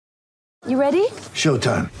You ready?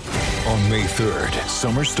 Showtime. On May 3rd,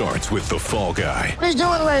 summer starts with The Fall Guy. Let's do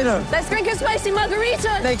it later. Let's drink a spicy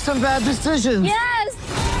margarita. Make some bad decisions. Yes!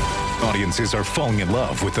 Audiences are falling in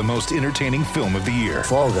love with the most entertaining film of the year.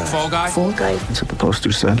 Fall Guy. Fall Guy? Fall Guy. That's what the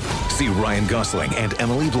poster said. See Ryan Gosling and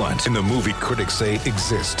Emily Blunt in the movie critics say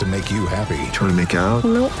exists to make you happy. Trying to make it out?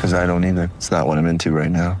 Nope. Because I don't either. It's not what I'm into right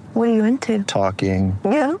now. What are you into? Talking.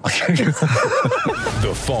 Yeah.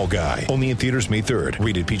 The Fall Guy. Only in theaters May 3rd.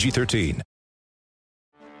 Rated PG-13.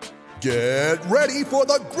 Get ready for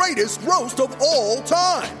the greatest roast of all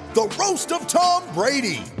time. The Roast of Tom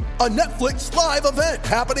Brady. A Netflix live event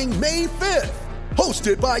happening May 5th.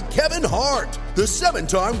 Hosted by Kevin Hart. The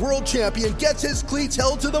 7-time world champion gets his cleats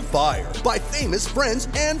held to the fire by famous friends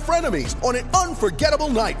and frenemies on an unforgettable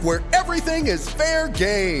night where everything is fair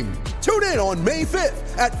game. Tune in on May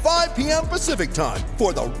 5th at 5 p.m. Pacific time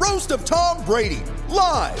for the Roast of Tom Brady.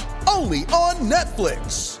 Live only on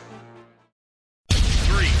Netflix.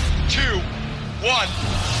 3, 2, 1.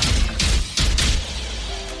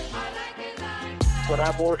 When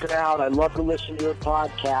I'm working out, I love to listen to your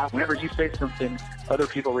podcast. Whenever you say something, other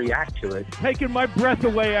people react to it. Taking my breath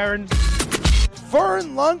away, Aaron.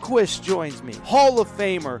 Vern Lundquist joins me. Hall of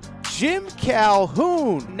Famer Jim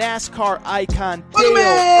Calhoun, NASCAR icon Dale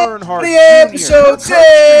Earnhardt The Jr. episode 6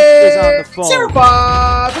 is on the phone. Sarah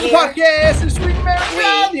Bob, the podcast is Sweet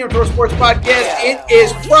America, the Indoor Sports Podcast. It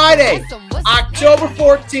is Friday, October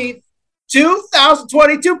 14th,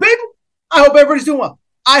 2022. People, I hope everybody's doing well.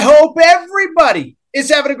 I hope everybody is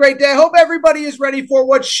having a great day. I hope everybody is ready for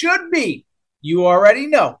what should be, you already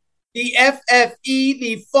know, the FFE,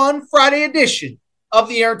 the Fun Friday edition of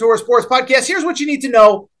the Aaron Torres Sports Podcast. Here's what you need to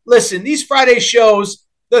know. Listen, these Friday shows,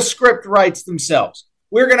 the script writes themselves.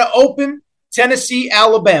 We're going to open Tennessee,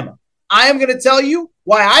 Alabama. I am going to tell you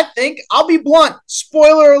why I think, I'll be blunt,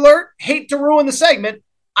 spoiler alert, hate to ruin the segment,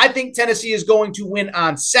 I think Tennessee is going to win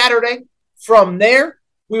on Saturday. From there,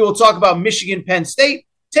 we will talk about Michigan, Penn State,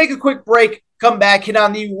 take a quick break, come back, hit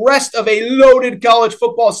on the rest of a loaded college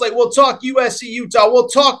football slate. We'll talk USC, Utah. We'll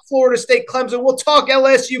talk Florida State, Clemson. We'll talk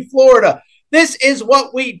LSU, Florida. This is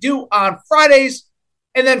what we do on Fridays.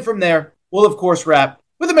 And then from there, we'll, of course, wrap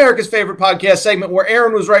with America's favorite podcast segment where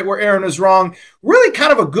Aaron was right, where Aaron was wrong. Really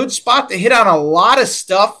kind of a good spot to hit on a lot of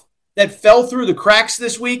stuff that fell through the cracks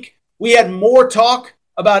this week. We had more talk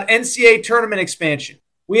about NCAA tournament expansion.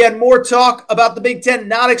 We had more talk about the Big Ten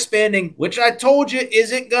not expanding, which I told you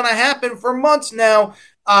isn't going to happen for months now.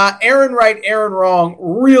 Aaron right, Aaron wrong.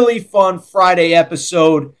 Really fun Friday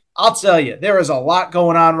episode. I'll tell you, there is a lot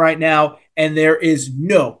going on right now, and there is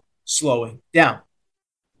no slowing down.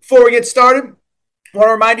 Before we get started, I want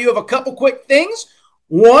to remind you of a couple quick things.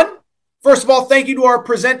 One, first of all, thank you to our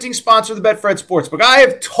presenting sponsor, the Betfred Sportsbook. I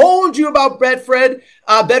have told you about Betfred.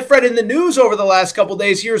 Betfred in the news over the last couple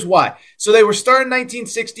days. Here's why. So they were started in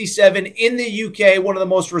 1967 in the UK, one of the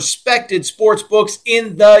most respected sports books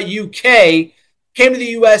in the UK, came to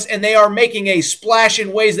the US, and they are making a splash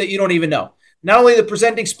in ways that you don't even know. Not only the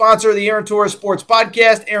presenting sponsor of the Aaron Torres Sports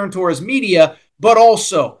Podcast, Aaron Torres Media, but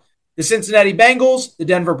also the Cincinnati Bengals, the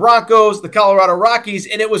Denver Broncos, the Colorado Rockies.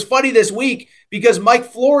 And it was funny this week because Mike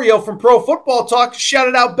Florio from Pro Football Talk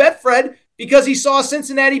shouted out Betfred because he saw a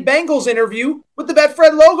Cincinnati Bengals interview with the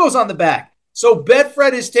Betfred logos on the back. So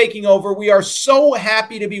Betfred is taking over. We are so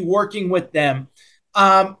happy to be working with them.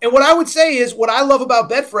 And what I would say is what I love about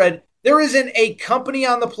Betfred, there isn't a company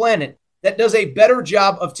on the planet that does a better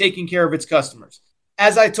job of taking care of its customers.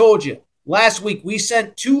 As I told you, last week we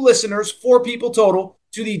sent 2 listeners, 4 people total,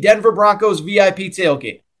 to the Denver Broncos VIP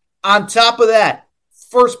tailgate. On top of that,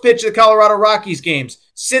 first pitch of the Colorado Rockies games,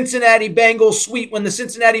 Cincinnati Bengals suite. When the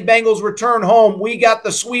Cincinnati Bengals return home, we got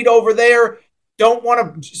the suite over there. Don't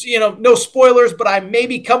want to, no spoilers, but I may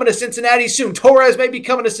be coming to Cincinnati soon. Torres may be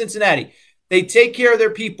coming to Cincinnati. They take care of their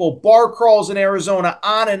people. Bar crawls in Arizona,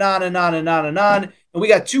 on and on and on and on and on. And we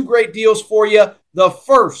got 2 great deals for you. The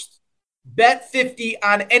first, bet 50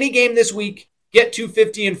 on any game this week. Get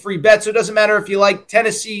 $250 in free bets. So it doesn't matter if you like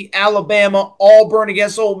Tennessee, Alabama, Auburn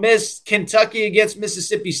against Ole Miss, Kentucky against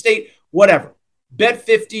Mississippi State, whatever. Bet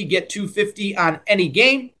 50, get $250 on any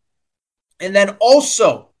game. And then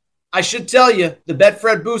also, I should tell you, the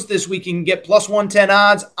Betfred Boost this week, you can get plus 110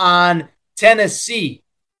 odds on Tennessee,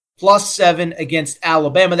 plus 7 against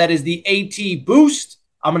Alabama. That is the AT Boost.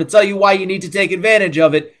 I'm going to tell you why you need to take advantage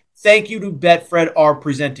of it. Thank you to Betfred, our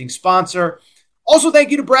presenting sponsor. Also, thank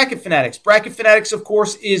you to Bracket Fanatics. Bracket Fanatics, of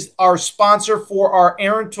course, is our sponsor for our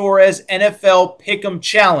Aaron Torres NFL Pick'em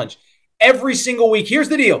Challenge. Every single week, here's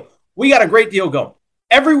the deal. We got a great deal going.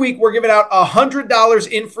 Every week, we're giving out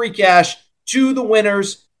 $100 in free cash to the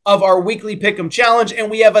winners of our weekly Pick'em Challenge, and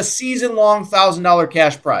we have a season-long $1,000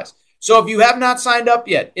 cash prize. So if you have not signed up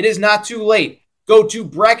yet, it is not too late. Go to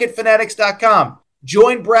bracketfanatics.com.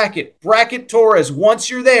 Join Bracket Torres. Once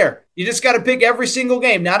you're there, you just got to pick every single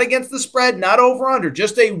game, not against the spread, not over-under,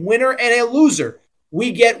 just a winner and a loser.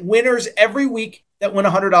 We get winners every week that win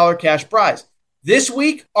a $100 cash prize. This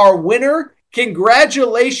week, our winner,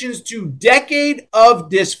 congratulations to Decade of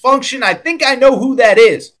Dysfunction. I think I know who that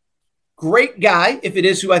is. Great guy, if it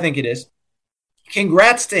is who I think it is.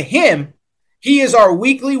 Congrats to him. He is our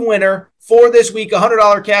weekly winner for this week,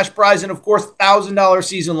 $100 cash prize, and of course, $1,000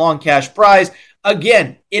 season-long cash prize.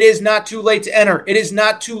 Again, it is not too late to enter. It is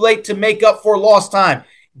not too late to make up for lost time.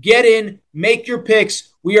 Get in, make your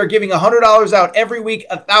picks. We are giving $100 out every week,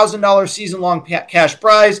 $1,000 season-long cash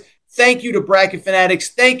prize. Thank you to Bracket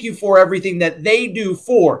Fanatics. Thank you for everything that they do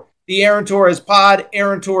for the Aaron Torres Pod,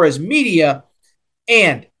 Aaron Torres Media.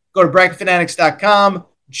 And go to bracketfanatics.com.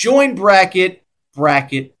 Join Bracket.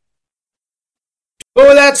 But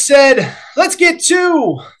with that said, let's get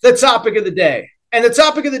to the topic of the day. And the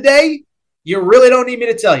topic of the day, you really don't need me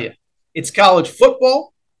to tell you. It's college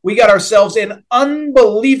football. We got ourselves an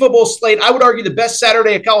unbelievable slate. I would argue the best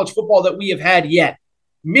Saturday of college football that we have had yet.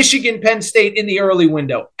 Michigan, Penn State in the early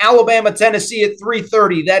window. Alabama, Tennessee at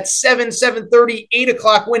 3:30. That 7:30, 8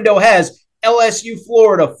 o'clock window has LSU,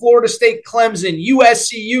 Florida, Florida State, Clemson,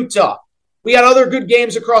 USC, Utah. We got other good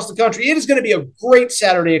games across the country. It is going to be a great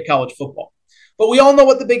Saturday of college football. But we all know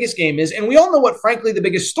what the biggest game is, and we all know what, frankly, the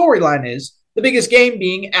biggest storyline is. The biggest game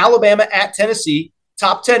being Alabama at Tennessee,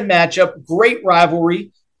 top 10 matchup, great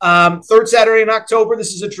rivalry. Third Saturday in October.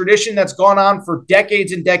 This is a tradition that's gone on for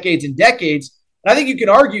decades and decades and decades. And I think you can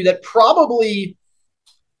argue that probably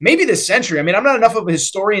maybe this century. I mean, I'm not enough of a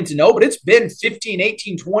historian to know, but it's been 15,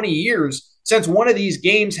 18, 20 years since one of these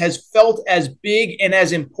games has felt as big and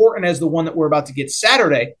as important as the one that we're about to get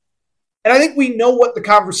Saturday. And I think we know what the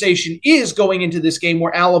conversation is going into this game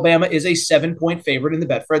where Alabama is a 7-point favorite in the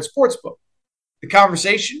Betfred Sportsbook. The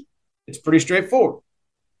conversation, it's pretty straightforward.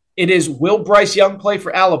 It is, will Bryce Young play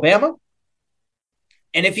for Alabama?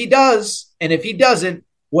 And if he does, and if he doesn't,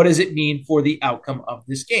 what does it mean for the outcome of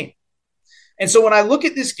this game? And so when I look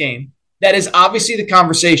at this game, that is obviously the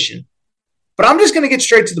conversation. But I'm just going to get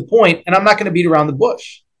straight to the point, and I'm not going to beat around the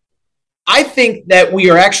bush. I think that we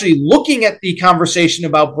are actually looking at the conversation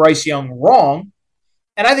about Bryce Young wrong,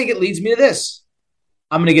 and I think it leads me to this.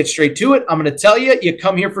 I'm going to get straight to it. I'm going to tell you, you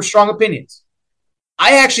come here for strong opinions.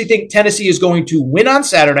 I actually think Tennessee is going to win on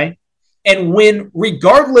Saturday and win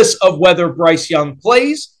regardless of whether Bryce Young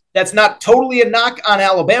plays. That's not totally a knock on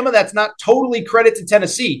Alabama. That's not totally credit to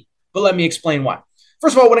Tennessee, but let me explain why.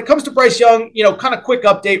 First of all, when it comes to Bryce Young, kind of quick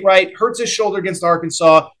update, right? Hurts his shoulder against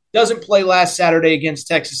Arkansas, doesn't play last Saturday against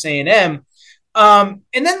Texas A&M. And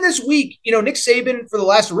then this week, Nick Saban, for the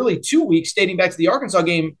last really 2 weeks, dating back to the Arkansas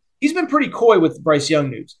game, he's been pretty coy with Bryce Young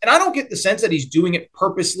news. And I don't get the sense that he's doing it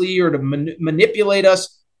purposely or to manipulate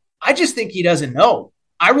us. I just think he doesn't know.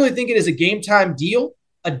 I really think it is a game-time deal,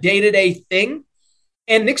 a day-to-day thing.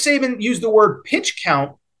 And Nick Saban used the word pitch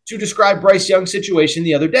count to describe Bryce Young's situation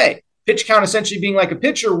the other day. Pitch count essentially being like a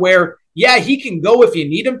pitcher where, yeah, he can go if you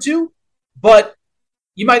need him to, but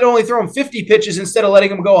you might only throw him 50 pitches instead of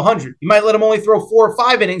letting him go 100. You might let him only throw 4 or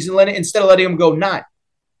 5 innings instead of letting him go 9.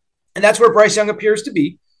 And that's where Bryce Young appears to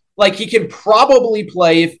be. Like, he can probably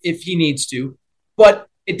play if he needs to, but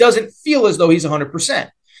it doesn't feel as though he's 100%.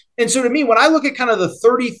 And so to me, when I look at kind of the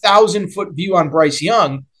 30,000-foot view on Bryce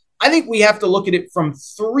Young, I think we have to look at it from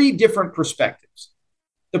 3 different perspectives.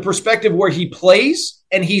 The perspective where he plays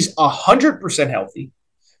and he's 100% healthy.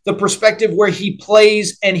 The perspective where he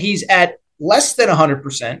plays and he's at less than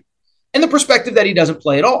 100%. And the perspective that he doesn't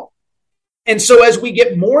play at all. And so as we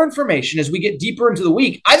get more information, as we get deeper into the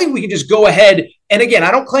week, I think we can just go ahead. And again,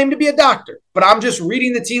 I don't claim to be a doctor, but I'm just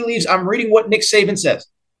reading the tea leaves. I'm reading what Nick Saban says.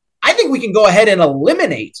 I think we can go ahead and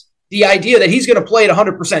eliminate the idea that he's going to play at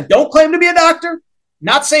 100%. Don't claim to be a doctor.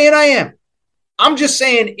 Not saying I am. I'm just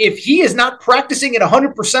saying if he is not practicing at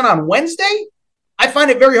 100% on Wednesday, I find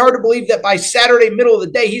it very hard to believe that by Saturday, middle of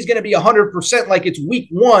the day, he's going to be 100% like it's week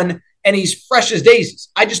 1 and he's fresh as daisies.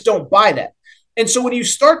 I just don't buy that. And so when you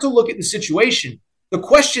start to look at the situation, the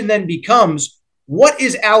question then becomes, what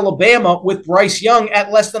is Alabama with Bryce Young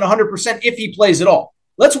at less than 100% if he plays at all?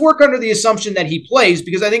 Let's work under the assumption that he plays,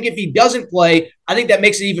 because I think if he doesn't play, I think that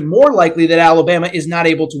makes it even more likely that Alabama is not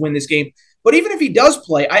able to win this game. But even if he does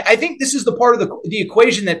play, I think this is the part of the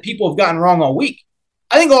equation that people have gotten wrong all week.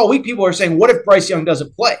 I think all week people are saying, what if Bryce Young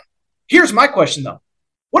doesn't play? Here's my question, though.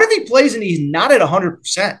 What if he plays and he's not at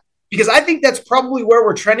 100%? Because I think that's probably where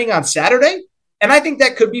we're trending on Saturday, and I think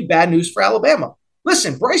that could be bad news for Alabama.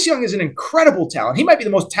 Listen, Bryce Young is an incredible talent. He might be the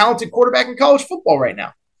most talented quarterback in college football right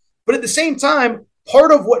now. But at the same time,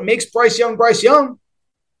 part of what makes Bryce Young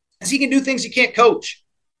is he can do things he can't coach.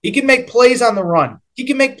 He can make plays on the run. He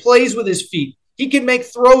can make plays with his feet. He can make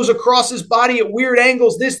throws across his body at weird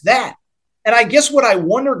angles, this, that. And I guess what I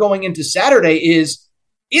wonder going into Saturday is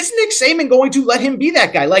Nick Saban going to let him be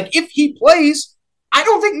that guy? Like, if he plays, I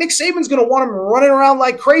don't think Nick Saban's going to want him running around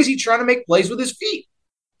like crazy trying to make plays with his feet.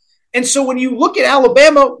 And so when you look at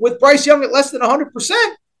Alabama with Bryce Young at less than 100%,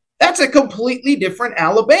 that's a completely different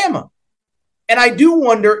Alabama. And I do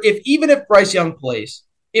wonder if even if Bryce Young plays,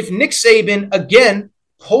 if Nick Saban, again,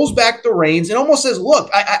 pulls back the reins and almost says, look,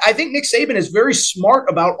 I think Nick Saban is very smart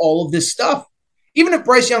about all of this stuff. Even if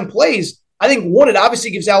Bryce Young plays, I think, one, it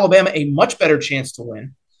obviously gives Alabama a much better chance to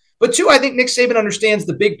win. But two, I think Nick Saban understands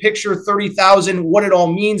the big picture, 30,000, what it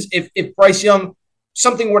all means if Bryce Young,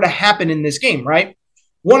 something were to happen in this game, right?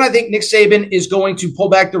 One, I think Nick Saban is going to pull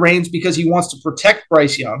back the reins because he wants to protect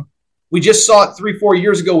Bryce Young. We just saw it 3-4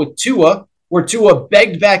 years ago with Tua, where Tua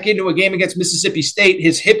begged back into a game against Mississippi State.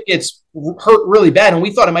 His hip gets hurt really bad, and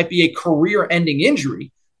we thought it might be a career-ending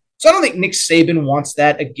injury. So I don't think Nick Saban wants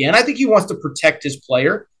that again. I think he wants to protect his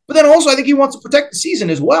player, but then also I think he wants to protect the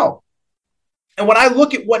season as well. And when I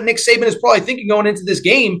look at what Nick Saban is probably thinking going into this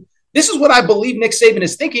game, this is what I believe Nick Saban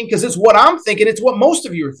is thinking because it's what I'm thinking. It's what most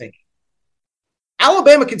of you are thinking.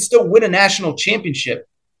 Alabama can still win a national championship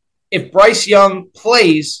if Bryce Young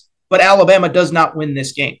plays, but Alabama does not win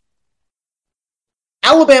this game.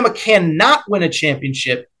 Alabama cannot win a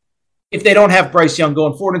championship if they don't have Bryce Young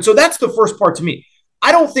going forward. And so that's the first part to me.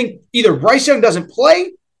 I don't think either Bryce Young doesn't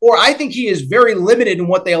play or I think he is very limited in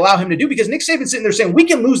what they allow him to do because Nick Saban's sitting there saying, we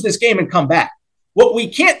can lose this game and come back. What we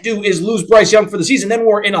can't do is lose Bryce Young for the season. Then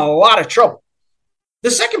we're in a lot of trouble.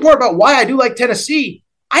 The second part about why I do like Tennessee,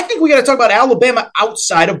 I think we got to talk about Alabama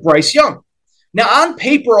outside of Bryce Young. Now, on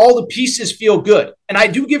paper, all the pieces feel good. And I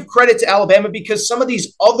do give credit to Alabama because some of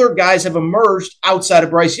these other guys have emerged outside of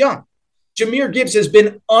Bryce Young. Jahmyr Gibbs has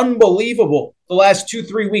been unbelievable the last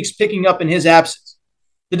 2-3 weeks picking up in his absence.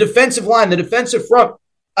 The defensive line, the defensive front,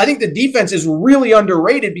 I think the defense is really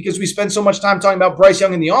underrated because we spend so much time talking about Bryce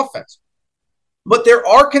Young and the offense. But there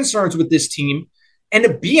are concerns with this team. And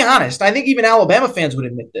to be honest, I think even Alabama fans would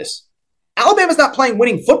admit this. Alabama's not playing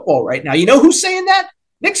winning football right now. You know who's saying that?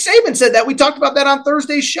 Nick Saban said that. We talked about that on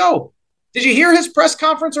Thursday's show. Did you hear his press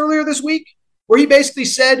conference earlier this week where he basically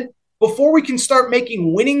said, before we can start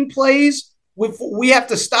making winning plays, we have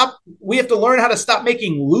to stop. We have to learn how to stop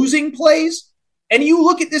making losing plays. And you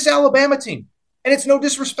look at this Alabama team, and it's no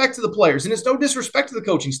disrespect to the players, and it's no disrespect to the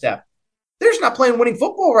coaching staff. They're just not playing winning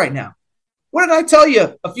football right now. What did I tell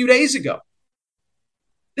you a few days ago?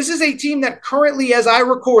 This is a team that currently, as I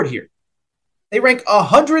record here, they rank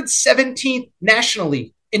 117th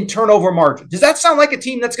nationally in turnover margin. Does that sound like a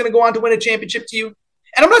team that's going to go on to win a championship to you?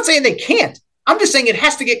 And I'm not saying they can't. I'm just saying it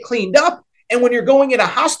has to get cleaned up. And when you're going in a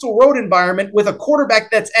hostile road environment with a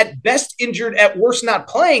quarterback that's at best injured, at worst not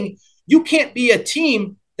playing, you can't be a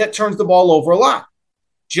team that turns the ball over a lot.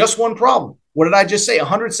 Just one problem. What did I just say?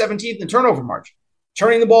 117th in turnover margin.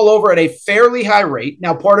 Turning the ball over at a fairly high rate.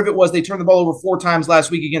 Now, part of it was they turned the ball over 4 times last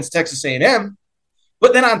week against Texas A&M.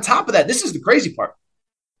 But then on top of that, this is the crazy part.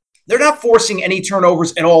 They're not forcing any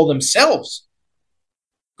turnovers at all themselves.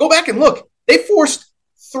 Go back and look. They forced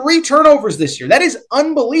 3 turnovers this year. That is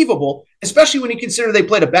unbelievable, especially when you consider they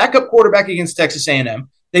played a backup quarterback against Texas A&M.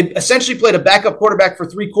 They essentially played a backup quarterback for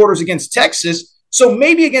 3 quarters against Texas. So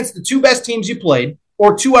maybe against the 2 best teams you played,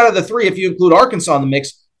 or 2 out of the 3 if you include Arkansas in the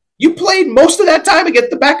mix, you played most of that time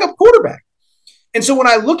against the backup quarterback. And so when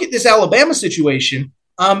I look at this Alabama situation,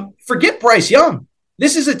 forget Bryce Young.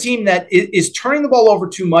 This is a team that is turning the ball over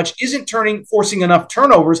too much, isn't forcing enough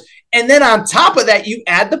turnovers. And then on top of that, you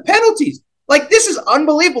add the penalties. Like, this is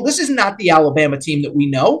unbelievable. This is not the Alabama team that we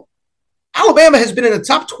know. Alabama has been in the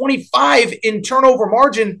top 25 in turnover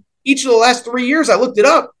margin each of the last 3 years. I looked it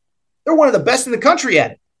up. They're one of the best in the country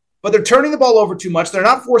at it. But they're turning the ball over too much. They're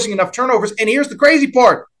not forcing enough turnovers. And here's the crazy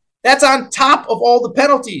part. That's on top of all the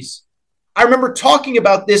penalties. I remember talking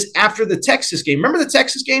about this after the Texas game. Remember the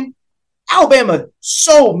Texas game? Alabama,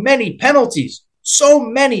 so many penalties, so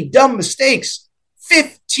many dumb mistakes,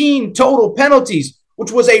 15 total penalties,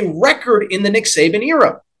 which was a record in the Nick Saban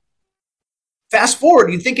era. Fast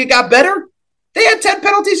forward, you think it got better? They had 10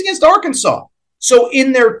 penalties against Arkansas. So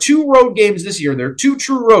in their 2 road games this year, their 2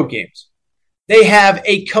 true road games, they have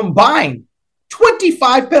a combined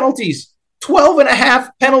 25 penalties,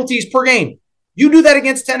 12.5 penalties per game. You do that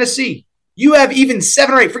against Tennessee. You have even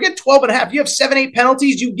 7 or 8, forget 12.5. You have 7, 8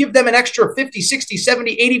 penalties. You give them an extra 50, 60,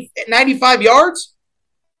 70, 80, 95 yards.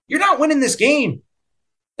 You're not winning this game.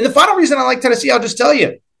 And the final reason I like Tennessee, I'll just tell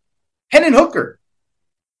you, Hendon Hooker.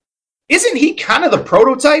 Isn't he kind of the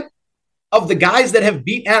prototype of the guys that have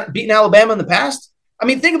beaten Alabama in the past. I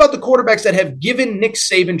mean, think about the quarterbacks that have given Nick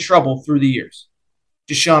Saban trouble through the years.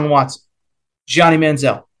 Deshaun Watson, Johnny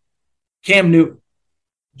Manziel, Cam Newton,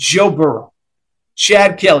 Joe Burrow,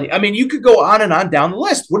 Chad Kelly. I mean, you could go on and on down the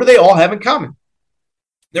list. What do they all have in common?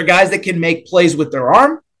 They're guys that can make plays with their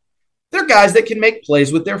arm. They're guys that can make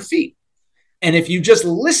plays with their feet. And if you just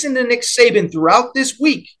listen to Nick Saban throughout this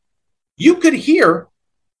week, you could hear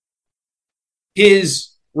his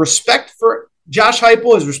respect for Josh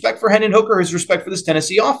Heupel, his respect for Hendon Hooker, his respect for this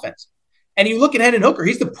Tennessee offense. And you look at Hendon Hooker,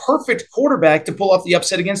 he's the perfect quarterback to pull off the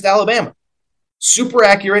upset against Alabama. Super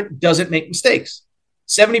accurate, doesn't make mistakes.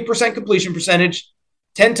 70% completion percentage,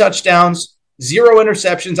 10 touchdowns, 0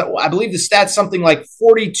 interceptions. I believe the stat's something like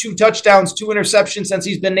 42 touchdowns, 2 interceptions since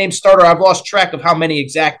he's been named starter. I've lost track of how many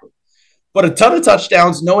exactly. But a ton of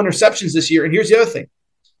touchdowns, no interceptions this year. And here's the other thing.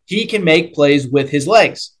 He can make plays with his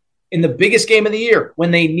legs. In the biggest game of the year,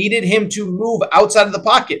 when they needed him to move outside of the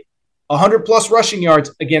pocket, 100-plus rushing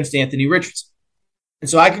yards against Anthony Richardson. And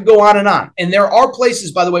so I could go on and on. And there are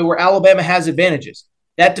places, by the way, where Alabama has advantages.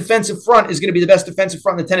 That defensive front is going to be the best defensive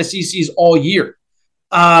front that Tennessee sees all year.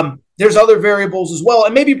 There's other variables as well.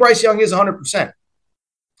 And maybe Bryce Young is 100%.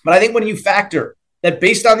 But I think when you factor that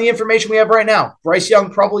based on the information we have right now, Bryce Young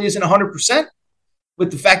probably isn't 100%,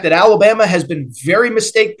 with the fact that Alabama has been very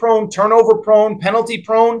mistake-prone, turnover-prone,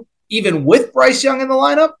 penalty-prone, even with Bryce Young in the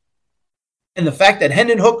lineup, and the fact that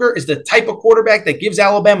Hendon Hooker is the type of quarterback that gives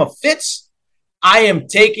Alabama fits, I am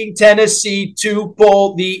taking Tennessee to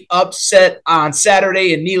pull the upset on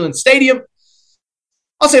Saturday in Neyland Stadium.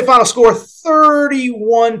 I'll say final score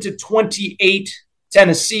 31-28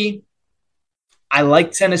 Tennessee. I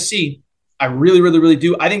like Tennessee. I really, really, really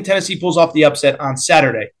do. I think Tennessee pulls off the upset on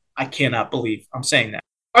Saturday. I cannot believe I'm saying that.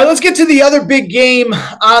 All right, let's get to the other big game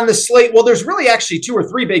on the slate. Well, there's really actually 2 or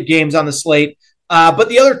 3 big games on the slate, but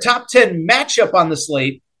the other top 10 matchup on the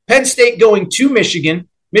slate, Penn State going to Michigan.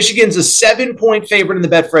 Michigan's a 7-point favorite in the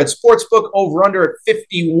Betfred Sportsbook, over under at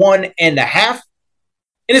 51.5.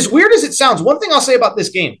 And as weird as it sounds, one thing I'll say about this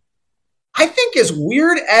game, I think as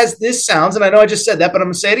weird as this sounds, and I know I just said that, but I'm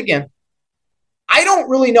going to say it again, I don't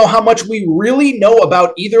really know how much we really know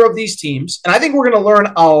about either of these teams, and I think we're going to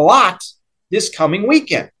learn a lot this coming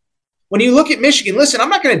weekend. When you look at Michigan, listen, I'm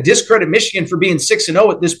not going to discredit Michigan for being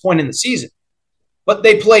 6-0 at this point in the season, but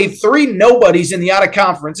they played 3 nobodies in the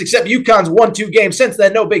out-of-conference, except UConn's won 2 games since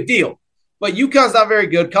then, no big deal. But UConn's not very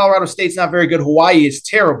good. Colorado State's not very good. Hawaii is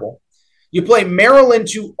terrible. You play Maryland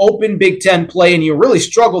to open Big Ten play, and you really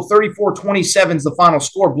struggle. 34-27 is the final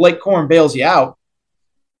score. Blake Corum bails you out.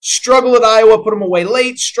 Struggle at Iowa, put them away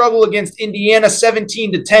late. Struggle against Indiana,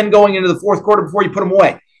 17-10 going into the fourth quarter before you put them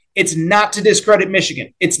away. It's not to discredit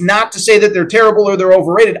Michigan. It's not to say that they're terrible or they're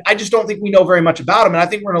overrated. I just don't think we know very much about them, and I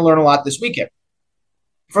think we're going to learn a lot this weekend.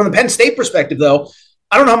 From the Penn State perspective, though,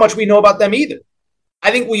 I don't know how much we know about them either. I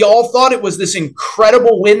think we all thought it was this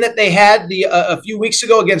incredible win that they had a few weeks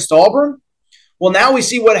ago against Auburn. Well, now we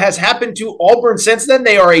see what has happened to Auburn since then.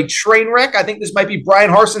 They are a train wreck. I think this might be Brian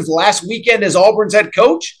Harson's last weekend as Auburn's head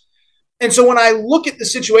coach. And so when I look at the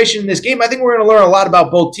situation in this game, I think we're going to learn a lot about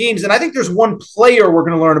both teams. And I think there's one player we're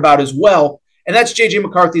going to learn about as well, and that's J.J.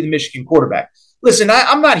 McCarthy, the Michigan quarterback. Listen,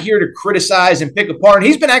 I'm not here to criticize and pick apart. And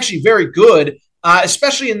he's been actually very good,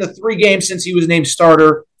 especially in the 3 games since he was named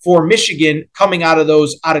starter for Michigan coming out of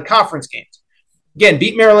those out-of-conference games. Again,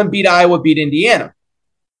 beat Maryland, beat Iowa, beat Indiana.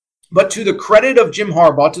 But to the credit of Jim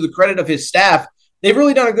Harbaugh, to the credit of his staff, they've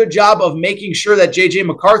really done a good job of making sure that J.J.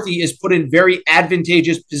 McCarthy is put in very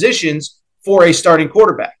advantageous positions for a starting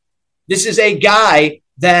quarterback. This is a guy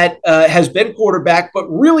that has been quarterback, but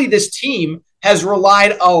really this team has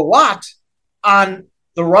relied a lot on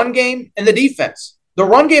the run game and the defense. The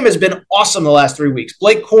run game has been awesome the last 3 weeks.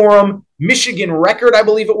 Blake Corum, Michigan record, I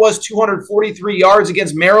believe it was, 243 yards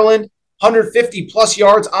against Maryland, 150-plus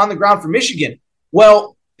yards on the ground for Michigan.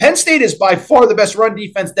 Well, Penn State is by far the best run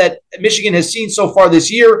defense that Michigan has seen so far this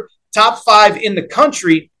year, top 5 in the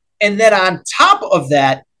country. And then on top of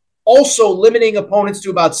that, also limiting opponents to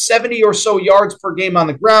about 70 or so yards per game on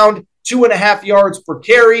the ground, 2.5 yards per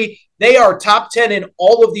carry. They are top 10 in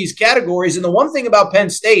all of these categories. And the one thing about Penn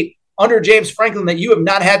State under James Franklin that you have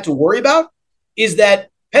not had to worry about is that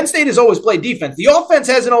Penn State has always played defense. The offense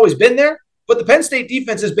hasn't always been there, but the Penn State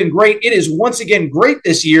defense has been great. It is once again great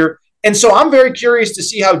this year. And so I'm very curious to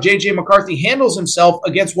see how J.J. McCarthy handles himself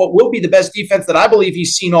against what will be the best defense that I believe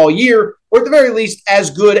he's seen all year, or at the very least as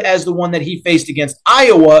good as the one that he faced against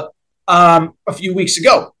Iowa a few weeks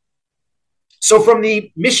ago. So from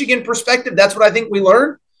the Michigan perspective, that's what I think we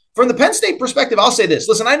learned. From the Penn State perspective, I'll say this.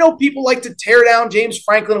 Listen, I know people like to tear down James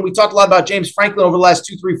Franklin, and we talked a lot about James Franklin over the last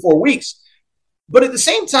 2, 3, 4 weeks. But at the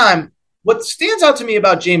same time, what stands out to me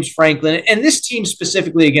about James Franklin and this team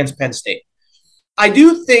specifically against Penn State, I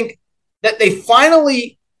do think that they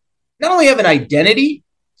finally not only have an identity,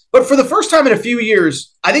 but for the first time in a few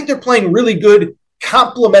years, I think they're playing really good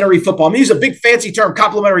complementary football. I'm going to use a big fancy term,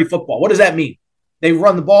 complementary football. What does that mean? They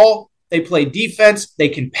run the ball, they play defense, they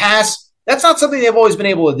can pass. That's not something they've always been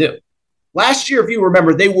able to do. Last year, if you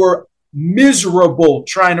remember, they were miserable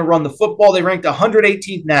trying to run the football. They ranked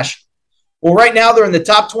 118th nationally. Well, right now they're in the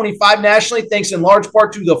top 25 nationally, thanks in large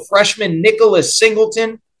part to the freshman Nicholas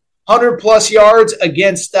Singleton. 100-plus yards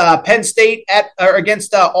against Penn State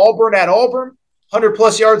against Auburn at Auburn.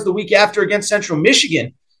 100-plus yards the week after against Central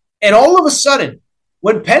Michigan. And all of a sudden,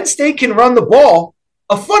 when Penn State can run the ball,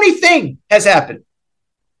 a funny thing has happened.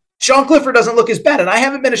 Sean Clifford doesn't look as bad, and I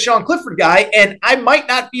haven't been a Sean Clifford guy, and I might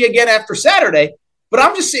not be again after Saturday, but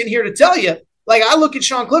I'm just sitting here to tell you, like, I look at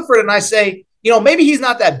Sean Clifford and I say, maybe he's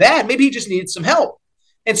not that bad. Maybe he just needed some help.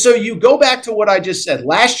 And so you go back to what I just said.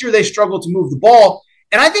 Last year, they struggled to move the ball,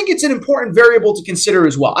 and I think it's an important variable to consider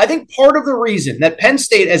as well. I think part of the reason that Penn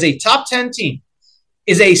State, as a top 10 team,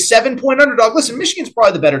 is a 7-point underdog. Listen, Michigan's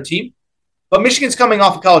probably the better team, but Michigan's coming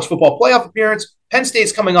off a college football playoff appearance. Penn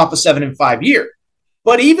State's coming off a 7-5 year.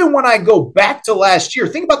 But even when I go back to last year,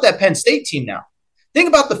 think about that Penn State team now. Think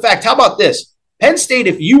about the fact, how about this? Penn State,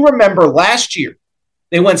 if you remember last year,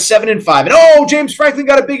 they went 7-5. And, James Franklin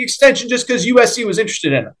got a big extension just because USC was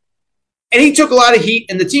interested in him. And he took a lot of heat,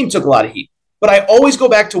 and the team took a lot of heat. But I always go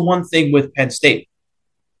back to one thing with Penn State.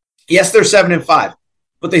 Yes, they're 7-5,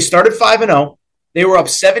 but they started 5-0. They were up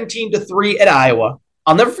 17-3 at Iowa.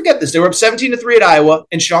 I'll never forget this. They were up 17-3 at Iowa,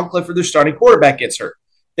 and Sean Clifford, their starting quarterback, gets hurt.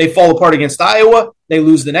 They fall apart against Iowa. They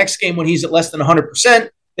lose the next game when he's at less than 100%.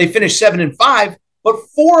 They finish 7-5, but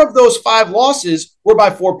 4 of those 5 losses were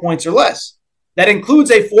by 4 points or less. That includes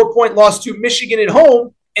a 4-point loss to Michigan at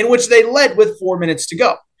home, in which they led with 4 minutes to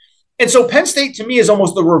go. And so Penn State, to me, is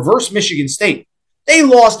almost the reverse Michigan State. They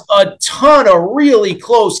lost a ton of really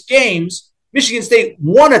close games. Michigan State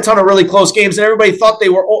won a ton of really close games, and everybody thought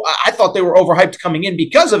I thought they were overhyped coming in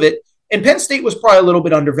because of it, and Penn State was probably a little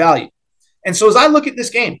bit undervalued. And so as I look at this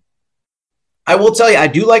game, I will tell you, I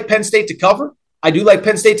do like Penn State to cover. I do like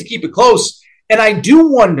Penn State to keep it close, and I do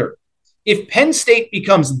wonder if Penn State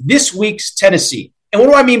becomes this week's Tennessee. And what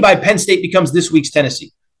do I mean by Penn State becomes this week's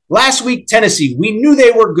Tennessee? Last week, Tennessee, we knew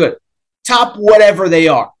they were good, top whatever they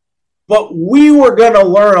are. But we were going to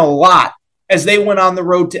learn a lot as they went on the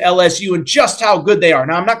road to LSU and just how good they are.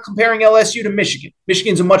 Now, I'm not comparing LSU to Michigan.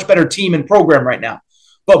 Michigan's a much better team and program right now.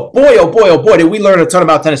 But boy, oh boy, oh boy, did we learn a ton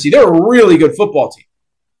about Tennessee. They're a really good football team.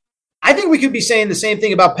 I think we could be saying the same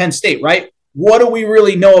thing about Penn State, right? What do we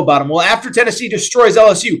really know about them? Well, after Tennessee destroys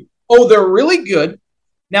LSU, they're really good.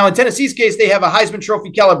 Now, in Tennessee's case, they have a Heisman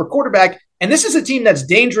Trophy caliber quarterback, and this is a team that's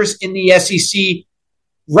dangerous in the SEC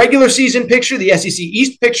regular season picture, the SEC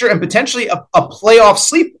East picture, and potentially a playoff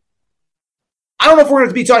sleeper. I don't know if we're going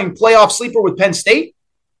to be talking playoff sleeper with Penn State,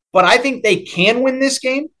 but I think they can win this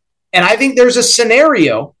game. And I think there's a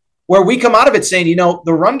scenario where we come out of it saying,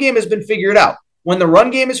 the run game has been figured out. When the run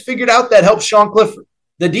game is figured out, that helps Sean Clifford.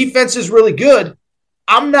 The defense is really good.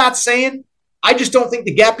 I'm not saying, I just don't think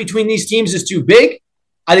the gap between these teams is too big.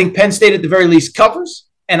 I think Penn State at the very least covers,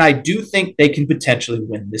 and I do think they can potentially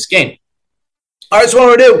win this game. All right, so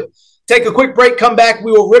what I'm going to do, take a quick break, come back.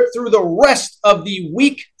 We will rip through the rest of the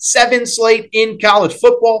Week 7 slate in college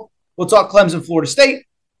football. We'll talk Clemson, Florida State.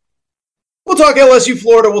 We'll talk LSU,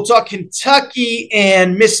 Florida. We'll talk Kentucky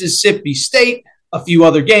and Mississippi State, a few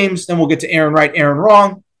other games. Then we'll get to Aaron Right, Aaron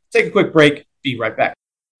Wrong. Take a quick break. Be right back.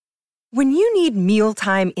 When you need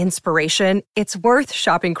mealtime inspiration, it's worth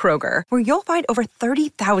shopping Kroger, where you'll find over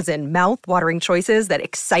 30,000 mouth-watering choices that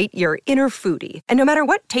excite your inner foodie. And no matter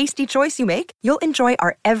what tasty choice you make, you'll enjoy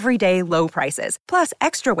our everyday low prices, plus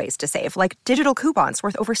extra ways to save, like digital coupons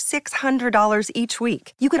worth over $600 each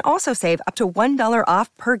week. You can also save up to $1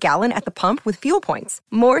 off per gallon at the pump with fuel points.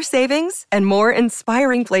 More savings and more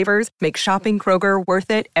inspiring flavors make shopping Kroger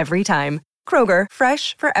worth it every time. Kroger,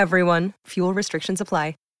 fresh for everyone. Fuel restrictions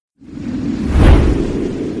apply.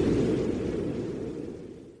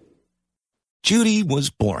 Judy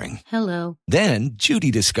was boring. Hello. Then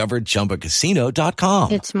Judy discovered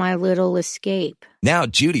ChumbaCasino.com. It's my little escape. Now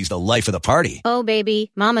Judy's the life of the party. Oh,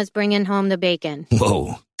 baby, mama's bringing home the bacon.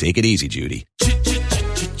 Whoa, take it easy, Judy.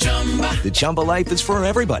 The Chumba life is for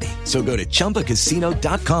everybody. So go to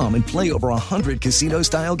ChumbaCasino.com and play over 100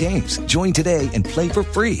 casino-style games. Join today and play for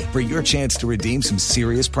free for your chance to redeem some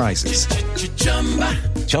serious prizes.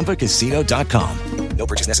 ChumbaCasino.com. No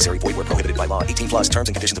purchase necessary. Void where prohibited by law. 18 plus terms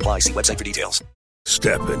and conditions apply. See website for details.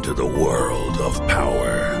 Step into the world of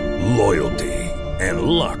power, loyalty, and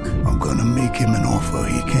luck. I'm gonna make him an offer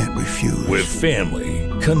he can't refuse. With family,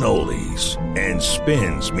 cannolis, and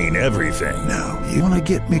spins mean everything. Now, you wanna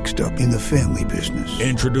get mixed up in the family business.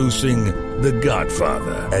 Introducing The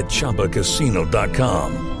Godfather at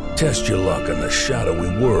ChumbaCasino.com. Test your luck in the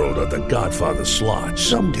shadowy world of The Godfather slot.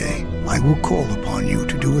 Someday, I will call upon you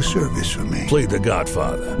to do a service for me. Play The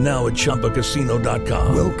Godfather, now at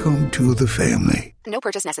ChumbaCasino.com. Welcome to the family. No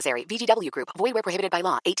purchase necessary. VGW Group. Void where prohibited by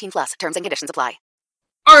law. 18 plus. Terms and conditions apply.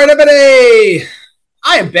 All right, everybody.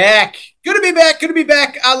 I am back. Good to be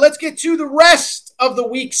back. Let's get to the rest of the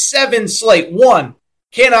Week 7 slate. 1,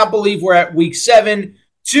 cannot believe we're at Week 7.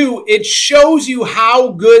 2, it shows you how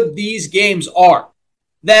good these games are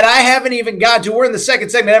that I haven't even gotten to. We're in the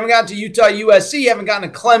second segment. I haven't gotten to Utah, USC. Haven't gotten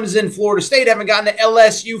to Clemson, Florida State. Haven't gotten to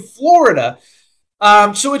LSU, Florida.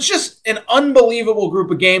 So it's just an unbelievable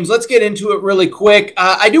group of games. Let's get into it really quick.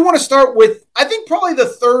 I do want to start with, I think, probably the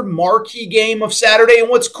third marquee game of Saturday. And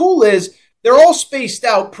what's cool is they're all spaced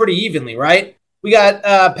out pretty evenly, right? We got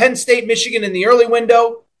Penn State, Michigan in the early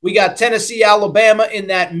window. We got Tennessee, Alabama in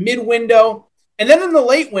that mid window. And then in the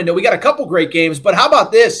late window, we got a couple great games. But how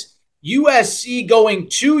about this? USC going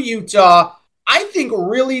to Utah. I think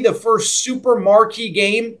really the first super marquee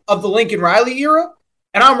game of the Lincoln Riley era.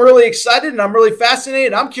 And I'm really excited and I'm really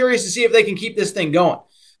fascinated. I'm curious to see if they can keep this thing going.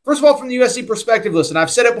 First of all, from the USC perspective, listen,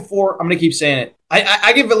 I've said it before. I'm going to keep saying it.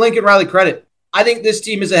 I give Lincoln Riley credit. I think this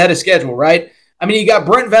team is ahead of schedule, right? I mean, you got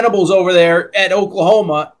Brent Venables over there at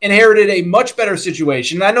Oklahoma, inherited a much better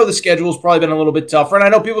situation. And I know the schedule's probably been a little bit tougher. And I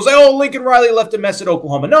know people say, oh, Lincoln Riley left a mess at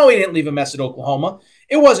Oklahoma. No, he didn't leave a mess at Oklahoma.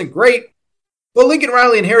 It wasn't great. But Lincoln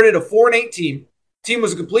Riley inherited a 4-8 team. Team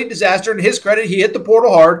was a complete disaster. And to his credit, he hit the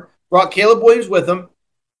portal hard, brought Caleb Williams with him.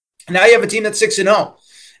 And now you have a team that's 6-0.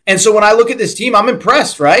 And so when I look at this team, I'm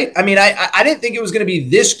impressed, right? I mean, I didn't think it was going to be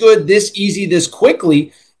this good, this easy, this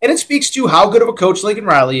quickly. And it speaks to how good of a coach Lincoln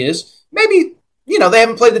Riley is. Maybe, they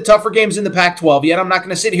haven't played the tougher games in the Pac-12 yet. I'm not going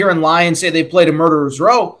to sit here and lie and say they played a murderer's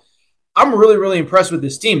row. I'm really, really impressed with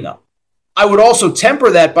this team, though. I would also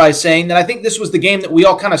temper that by saying that I think this was the game that we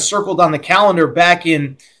all kind of circled on the calendar back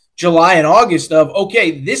in July and August of,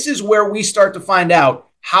 okay, this is where we start to find out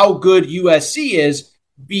how good USC is,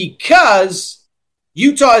 because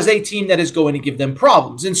Utah is a team that is going to give them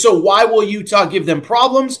problems. And so why will Utah give them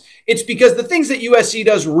problems? It's because the things that USC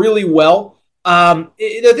does really well,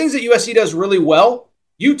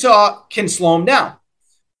 Utah can slow them down.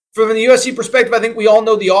 From the USC perspective, I think we all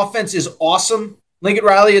know the offense is awesome. Lincoln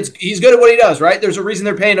Riley, he's good at what he does, right? There's a reason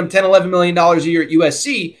they're paying him $10, $11 million a year at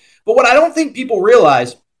USC. But what I don't think people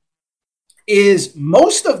realize is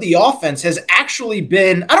most of the offense has actually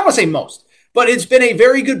been, I don't want to say most, but it's been a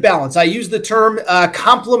very good balance. I used the term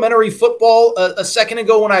complementary football a second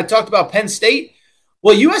ago when I talked about Penn State.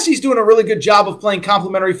 Well, USC's doing a really good job of playing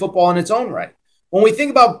complementary football in its own right. When we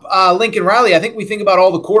think about Lincoln Riley, I think we think about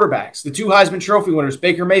all the quarterbacks, the 2 Heisman Trophy winners,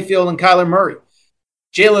 Baker Mayfield and Kyler Murray.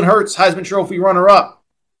 Jalen Hurts, Heisman Trophy runner-up.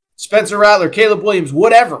 Spencer Rattler, Caleb Williams,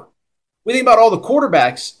 whatever. We think about all the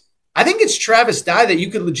quarterbacks. I think it's Travis Dye that you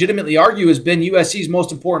could legitimately argue has been USC's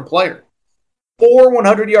most important player. 4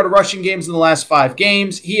 100-yard rushing games in the last 5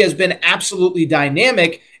 games. He has been absolutely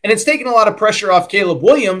dynamic, and it's taken a lot of pressure off Caleb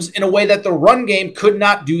Williams in a way that the run game could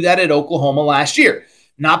not do that at Oklahoma last year.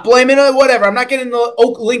 Not blaming it, whatever. I'm not getting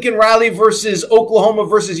the Lincoln Riley versus Oklahoma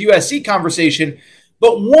versus USC conversation,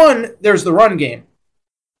 but 1, there's the run game.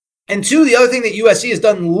 And 2, the other thing that USC has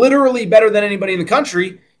done literally better than anybody in the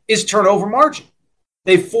country is turnover margin.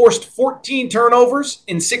 They've forced 14 turnovers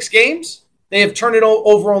in 6 games. They have turned it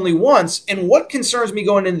over only once. And what concerns me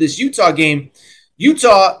going into this Utah game,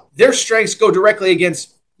 Utah, their strengths go directly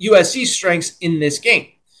against USC's strengths in this game.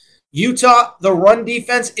 Utah, the run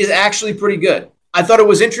defense is actually pretty good. I thought it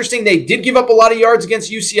was interesting. They did give up a lot of yards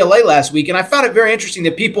against UCLA last week, and I found it very interesting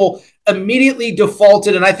that people immediately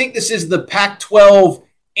defaulted, and I think this is the Pac-12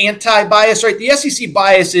 anti-bias, right? The SEC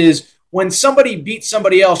bias is when somebody beats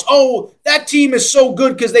somebody else, oh, that team is so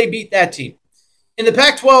good because they beat that team. In the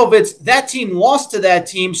Pac-12, it's that team lost to that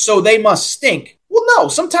team, so they must stink. Well, no,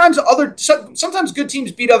 sometimes good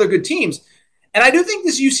teams beat other good teams. And I do think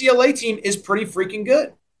this UCLA team is pretty freaking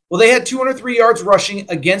good. Well, they had 203 yards rushing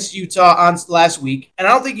against Utah on last week, and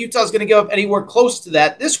I don't think Utah's going to give up anywhere close to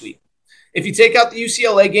that this week. If you take out the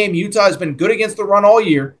UCLA game, Utah has been good against the run all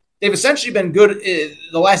year. They've essentially been good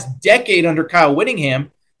the last decade under Kyle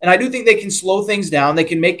Whittingham, and I do think they can slow things down. They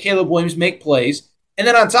can make Caleb Williams make plays. And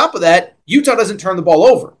then on top of that, Utah doesn't turn the ball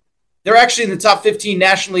over. They're actually in the top 15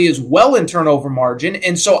 nationally as well in turnover margin,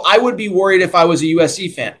 and so I would be worried if I was a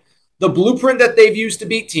USC fan. The blueprint that they've used to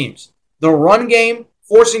beat teams, the run game,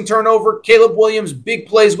 forcing turnover, Caleb Williams, big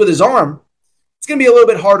plays with his arm, it's going to be a little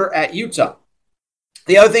bit harder at Utah.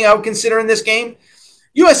 The other thing I would consider in this game,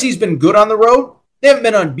 USC's been good on the road. They haven't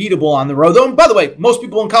been unbeatable on the road, though. And by the way, most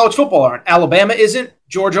people in college football aren't. Alabama isn't.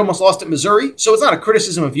 Georgia almost lost at Missouri. So it's not a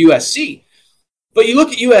criticism of USC. But you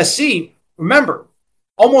look at USC, remember,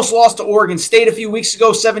 almost lost to Oregon State a few weeks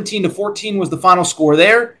ago. 17-14 was the final score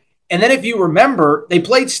there. And then if you remember, they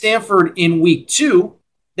played Stanford in week 2.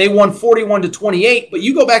 They won 41-28. But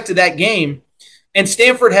you go back to that game, and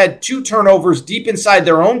Stanford had 2 turnovers deep inside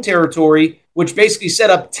their own territory, which basically set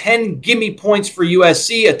up 10 gimme points for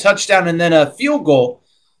USC, a touchdown, and then a field goal.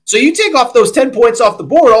 So you take off those 10 points off the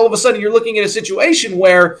board, all of a sudden you're looking at a situation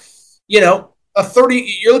where, you're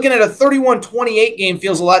looking at a 31-28 game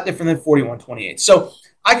feels a lot different than 41-28. So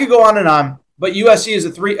I could go on, but USC is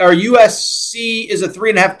a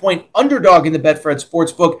 3.5 point underdog in the Betfred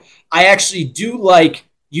Sportsbook. I actually do like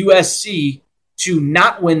USC to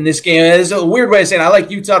not win this game. It's a weird way of saying I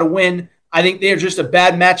like Utah to win. I think they're just a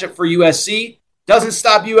bad matchup for USC. Doesn't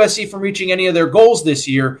stop USC from reaching any of their goals this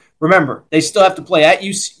year. Remember, they still have to play at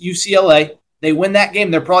UCLA. They win that game,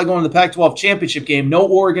 they're probably going to the Pac-12 championship game. No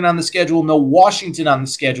Oregon on the schedule, no Washington on the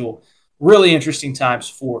schedule. Really interesting times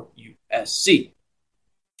for USC.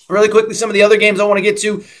 Really quickly, some of the other games I want to get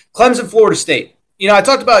to. Clemson, Florida State. I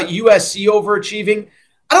talked about USC overachieving.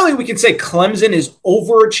 I don't think we can say Clemson is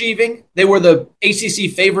overachieving. They were the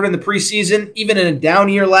ACC favorite in the preseason. Even in a down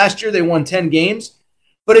year last year, they won 10 games.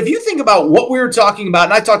 But if you think about what we were talking about,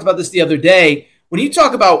 and I talked about this the other day, when you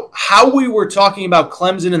talk about how we were talking about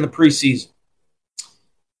Clemson in the preseason,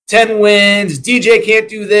 10 wins, DJ can't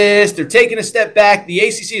do this, they're taking a step back, the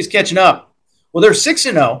ACC is catching up. Well, they're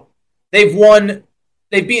 6-0.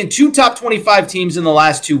 They've beaten 2 top 25 teams in the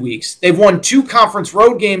last 2 weeks. They've won 2 conference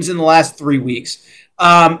road games in the last 3 weeks.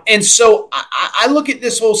 And so I look at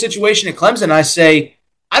this whole situation at Clemson and I say,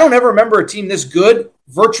 I don't ever remember a team this good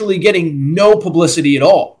virtually getting no publicity at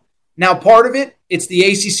all. Now, part of it, it's the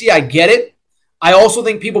ACC. I get it. I also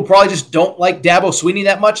think people probably just don't like Dabo Swinney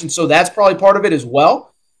that much, and so that's probably part of it as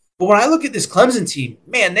well. But when I look at this Clemson team,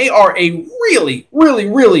 man, they are a really, really,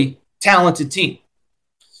 really talented team.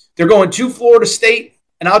 They're going to Florida State,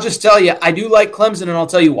 and I'll just tell you, I do like Clemson, and I'll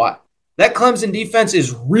tell you why. That Clemson defense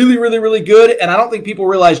is really, really, really good, and I don't think people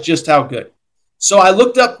realize just how good. So I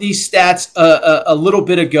looked up these stats a little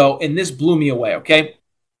bit ago, and this blew me away, okay?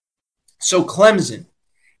 So Clemson,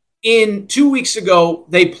 2 weeks ago,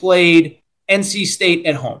 they played NC State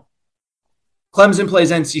at home. Clemson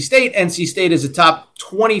plays NC State. NC State is a top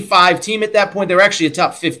 25 team at that point. They were actually a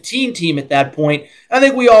top 15 team at that point. I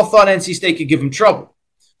think we all thought NC State could give them trouble.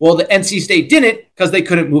 Well, the NC State didn't because they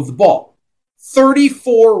couldn't move the ball.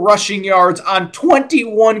 34 rushing yards on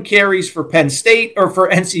 21 carries for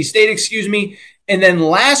NC State, And then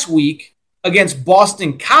last week against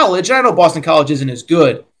Boston College, I know Boston College isn't as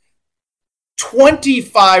good,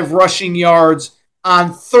 25 rushing yards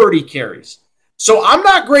on 30 carries. So I'm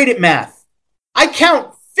not great at math. I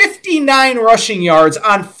count 59 rushing yards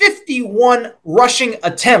on 51 rushing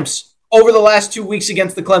attempts over the last 2 weeks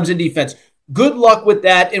against the Clemson defense. Good luck with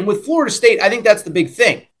that. And with Florida State, I think that's the big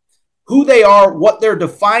thing. Who they are, what they're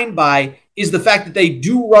defined by, is the fact that they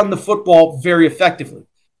do run the football very effectively.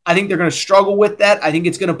 I think they're going to struggle with that. I think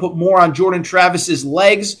it's going to put more on Jordan Travis's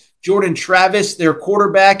legs. Jordan Travis, their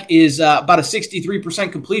quarterback, is about a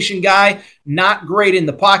 63% completion guy. Not great in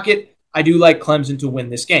the pocket. I do like Clemson to win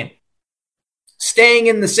this game. Staying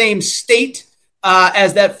in the same state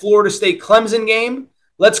as that Florida State-Clemson game,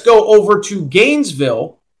 let's go over to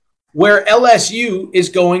Gainesville, where LSU is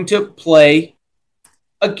going to play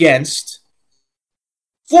against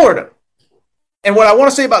Florida. And what I want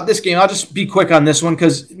to say about this game, I'll just be quick on this one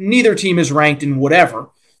because neither team is ranked in whatever.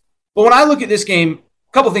 But when I look at this game,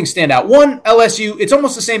 a couple things stand out. One, LSU, it's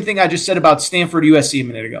almost the same thing I just said about Stanford USC a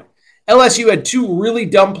minute ago. LSU had 2 really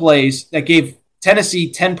dumb plays that gave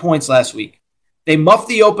Tennessee 10 points last week. They muffed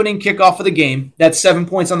the opening kickoff of the game. That's 7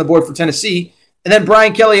 points on the board for Tennessee. And then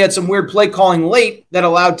Brian Kelly had some weird play calling late that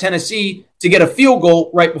allowed Tennessee to get a field goal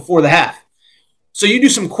right before the half. So you do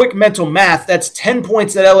some quick mental math. That's 10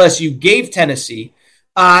 points that LSU gave Tennessee.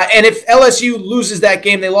 And if LSU loses that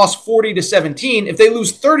game, they lost 40-17. If they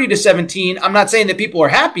lose 30-17, I'm not saying that people are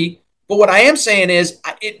happy, but what I am saying is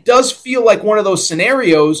it does feel like one of those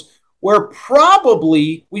scenarios where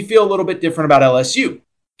probably we feel a little bit different about LSU.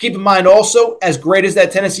 Keep in mind also, as great as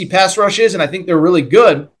that Tennessee pass rush is, and I think they're really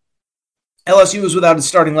good, LSU is without a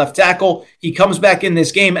starting left tackle. He comes back in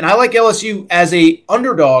this game, and I like LSU as a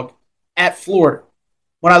underdog at Florida.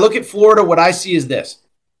 When I look at Florida, what I see is this.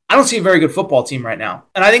 I don't see a very good football team right now.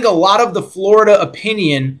 And I think a lot of the Florida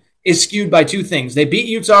opinion is skewed by 2 things. They beat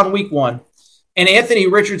Utah in week 1, and Anthony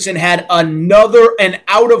Richardson had an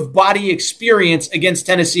out-of-body experience against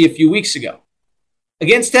Tennessee a few weeks ago.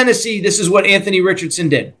 Against Tennessee, this is what Anthony Richardson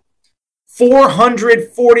did.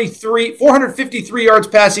 453 yards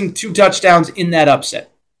passing, 2 touchdowns in that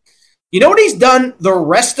upset. You know what he's done the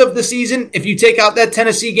rest of the season if you take out that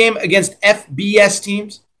Tennessee game against FBS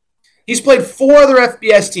teams? He's played 4 other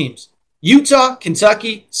FBS teams. Utah,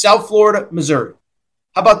 Kentucky, South Florida, Missouri.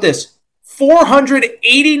 How about this?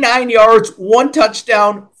 489 yards, 1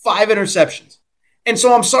 touchdown, 5 interceptions. And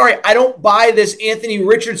so I'm sorry, I don't buy this Anthony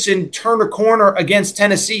Richardson turn a corner against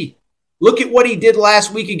Tennessee. Look at what he did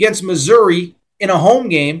last week against Missouri in a home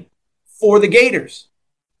game for the Gators.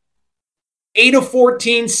 8 of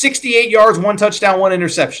 14, 68 yards, 1 touchdown, 1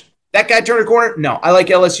 interception. That guy turned a corner? No, I like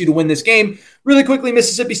LSU to win this game. Really quickly,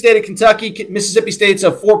 Mississippi State at Kentucky. Mississippi State's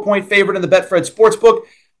a 4-point favorite in the Betfred Sportsbook.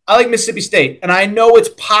 I like Mississippi State, and I know it's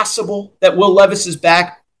possible that Will Levis is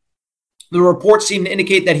back. The reports seem to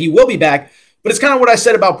indicate that he will be back, but it's kind of what I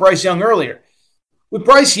said about Bryce Young earlier. With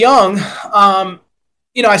Bryce Young, I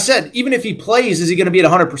said, even if he plays, is he going to be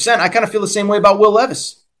at 100%? I kind of feel the same way about Will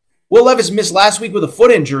Levis. Will Levis missed last week with a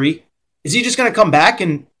foot injury. Is he just going to come back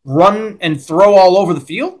and run and throw all over the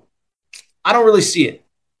field? I don't really see it.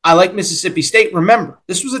 I like Mississippi State. Remember,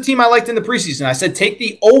 this was a team I liked in the preseason. I said take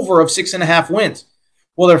the over of 6.5 wins.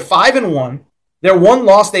 Well, they're 5-1. Their one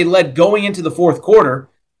loss they led going into the fourth quarter,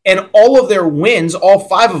 and all of their wins, all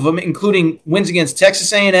 5 of them, including wins against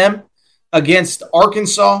Texas A&M, against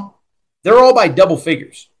Arkansas, they're all by double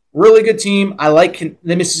figures. Really good team. I like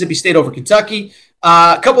the Mississippi State over Kentucky.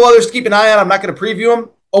 A couple others to keep an eye on. I'm not going to preview them.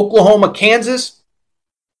 Oklahoma, Kansas.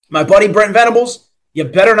 My buddy Brent Venables, you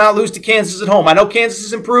better not lose to Kansas at home. I know Kansas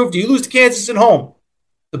has improved. You lose to Kansas at home,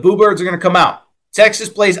 the Boo Birds are going to come out. Texas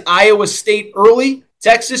plays Iowa State early.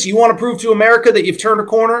 Texas, you want to prove to America that you've turned a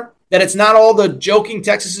corner, that it's not all the joking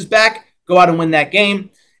Texas is back. Go out and win that game.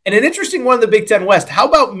 And an interesting one in the Big Ten West. How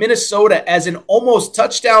about Minnesota as an almost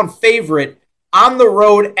touchdown favorite on the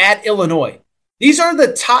road at Illinois? These are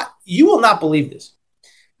the top, you will not believe this.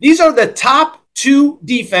 These are the top 2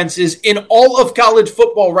 defenses in all of college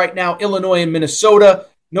football right now, Illinois and Minnesota.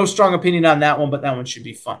 No strong opinion on that one, but that one should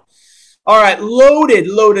be fun. All right, loaded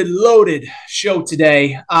show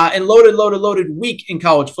today, and loaded week in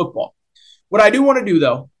college football. What I do want to do,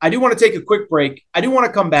 though, I do want to take a quick break. I do want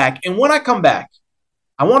to come back, and when I come back,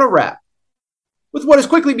 I want to wrap with what has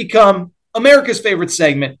quickly become America's favorite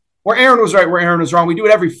segment, where Aaron was right, where Aaron was wrong. We do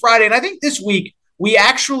it every Friday, and I think this week we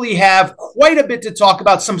actually have quite a bit to talk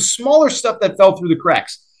about, some smaller stuff that fell through the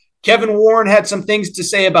cracks. Kevin Warren had some things to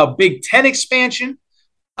say about Big Ten expansion.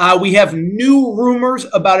 We have new rumors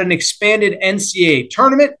about an expanded NCAA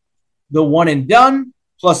tournament, the one and done,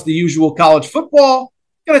 plus the usual college football.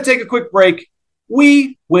 Going to take a quick break.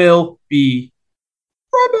 We will be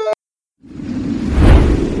right back.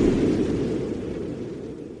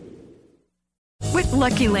 With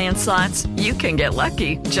Lucky Land Slots, you can get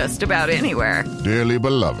lucky just about anywhere. Dearly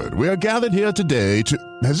beloved, we are gathered here today to...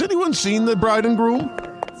 Has anyone seen the bride and groom?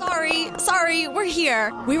 Sorry, we're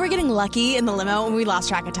here. We were getting lucky in the limo and we lost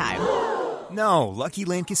track of time. No, Lucky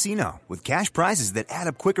Land Casino, with cash prizes that add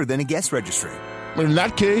up quicker than a guest registry. In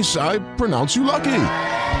that case, I pronounce you lucky.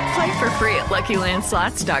 Play for free at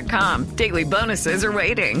LuckyLandSlots.com. Daily bonuses are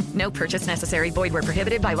waiting. No purchase necessary. Void where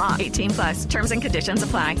prohibited by law. 18+. Terms and conditions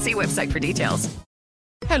apply. See website for details.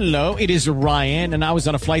 Hello, it is Ryan, and I was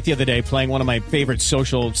on a flight the other day playing one of my favorite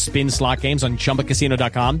social spin slot games on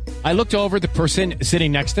ChumbaCasino.com. I looked over at the person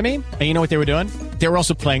sitting next to me, and you know what they were doing? They were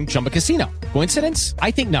also playing Chumba Casino. Coincidence?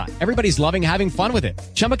 I think not. Everybody's loving having fun with it.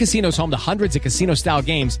 Chumba Casino is home to hundreds of casino-style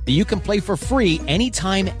games that you can play for free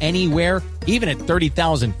anytime, anywhere, even at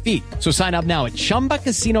 30,000 feet. So sign up now at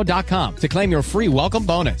ChumbaCasino.com to claim your free welcome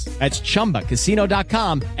bonus. That's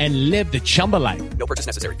ChumbaCasino.com and live the Chumba life. No purchase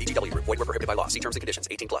necessary. VGW. Void where prohibited by law. See terms and conditions.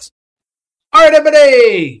 18+. All right,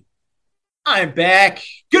 everybody. I'm back.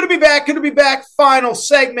 Good to be back. Final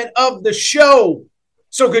segment of the show.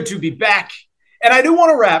 So good to be back. And I do want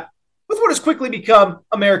to wrap with what has quickly become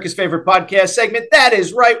America's favorite podcast segment. That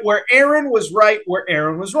is right, where Aaron was right, where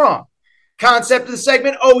Aaron was wrong. Concept of the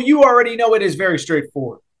segment, you already know it is very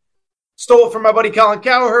straightforward. Stole it from my buddy Colin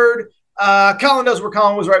Cowherd. Colin does where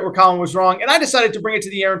Colin was right, where Colin was wrong. And I decided to bring it to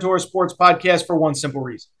the Aaron Torres Sports Podcast for one simple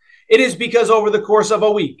reason. It is because over the course of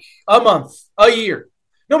a week, a month, a year,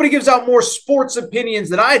 nobody gives out more sports opinions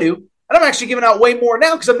than I do. And I'm actually giving out way more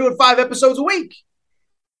now because I'm doing 5 episodes a week.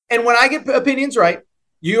 And when I get opinions right,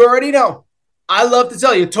 you already know. I love to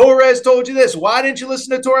tell you, Torres told you this. Why didn't you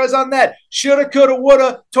listen to Torres on that? Shoulda, coulda,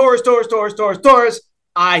 woulda, Torres.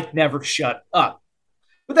 I never shut up.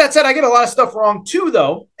 With that said, I get a lot of stuff wrong too,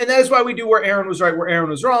 though. And that is why we do where Aaron was right, where Aaron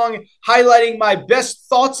was wrong, highlighting my best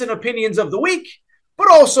thoughts and opinions of the week.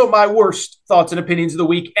 but also my worst thoughts and opinions of the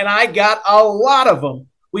week, and I got a lot of them.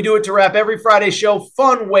 We do it to wrap every Friday show.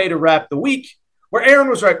 Fun way to wrap the week. Where Aaron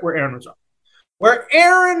was right, where Aaron was wrong. Where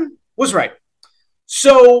Aaron was right.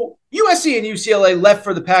 So USC and UCLA left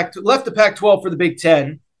the Pac-12 for the Big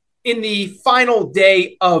Ten in the final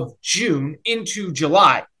day of June into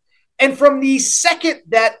July. And from the second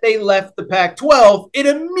that they left the Pac-12, it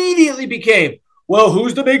immediately became, well,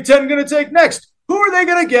 who's the Big Ten going to take next? Who are they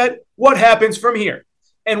going to get? What happens from here?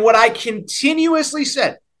 And what I continuously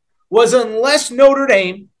said was unless Notre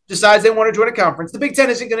Dame decides they want to join a conference, the Big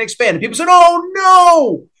Ten isn't going to expand. And people said, oh,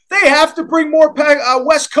 no, they have to bring more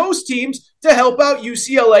West Coast teams to help out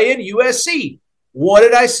UCLA and USC. What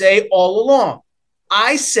did I say all along?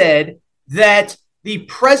 I said that the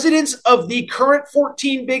presidents of the current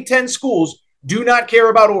 14 Big Ten schools do not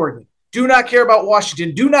care about Oregon, do not care about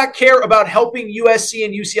Washington, do not care about helping USC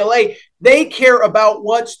and UCLA. They care about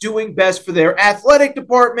what's doing best for their athletic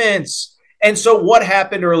departments. And so what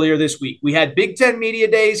happened earlier this week? We had Big Ten Media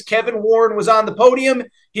Days. Kevin Warren was on the podium.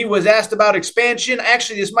 He was asked about expansion.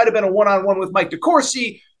 Actually, this might have been a one-on-one with Mike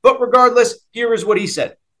DeCourcy, but regardless, here is what he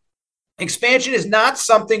said. Expansion is not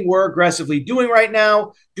something we're aggressively doing right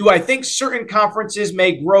now. Do I think certain conferences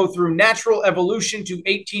may grow through natural evolution to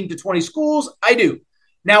 18 to 20 schools? I do.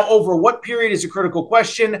 Now, over what period is a critical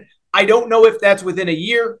question. I don't know if that's within a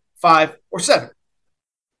year, 5, or 7.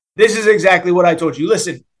 This is exactly what I told you.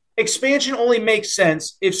 Listen, expansion only makes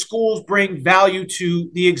sense if schools bring value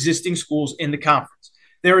to the existing schools in the conference.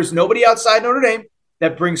 There is nobody outside Notre Dame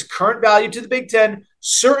that brings current value to the Big Ten,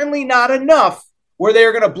 certainly not enough where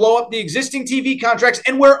they're going to blow up the existing TV contracts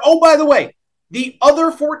and where, oh, by the way, the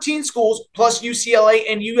other 14 schools plus UCLA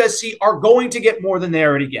and USC are going to get more than they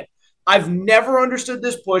already get. I've never understood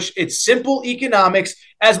this push. It's simple economics.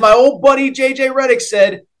 As my old buddy JJ Redick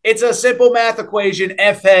said, it's a simple math equation,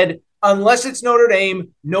 F-head. Unless it's Notre Dame,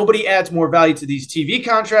 nobody adds more value to these TV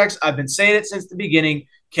contracts. I've been saying it since the beginning.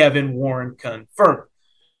 Kevin Warren confirmed.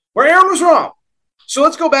 Where Aaron was wrong. So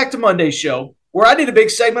let's go back to Monday's show, where I did a big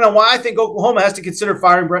segment on why I think Oklahoma has to consider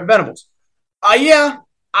firing Brent Venables. Yeah,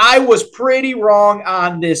 I was pretty wrong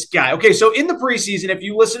on this guy. Okay, so in the preseason, if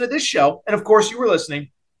you listen to this show, and of course you were listening,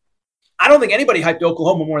 I don't think anybody hyped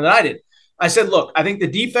Oklahoma more than I did. I said, look, I think the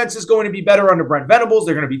defense is going to be better under Brent Venables.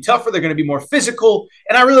 They're going to be tougher. They're going to be more physical.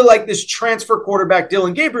 And I really like this transfer quarterback,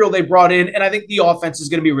 Dylan Gabriel, they brought in, and I think the offense is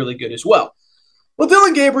going to be really good as well. Well,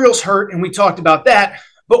 Dylan Gabriel's hurt, and we talked about that.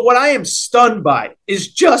 But what I am stunned by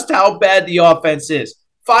is just how bad the offense is.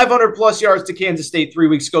 500-plus yards to Kansas State 3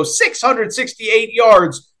 weeks ago, 668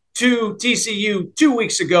 yards to TCU 2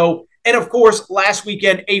 weeks ago, and, of course, last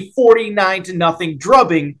weekend, a 49-0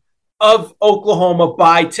 drubbing of Oklahoma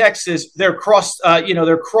by Texas, their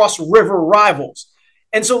cross-river rivals.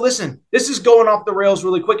 And so, listen, this is going off the rails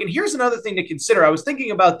really quick. And here's another thing to consider. I was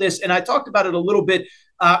thinking about this, and I talked about it a little bit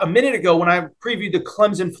a minute ago when I previewed the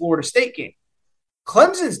Clemson-Florida State game.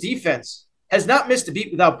 Clemson's defense has not missed a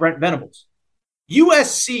beat without Brent Venables.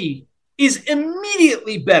 USC is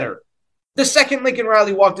immediately better the second Lincoln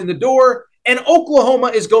Riley walked in the door, and Oklahoma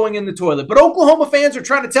is going in the toilet. But Oklahoma fans are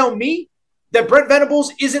trying to tell me that Brent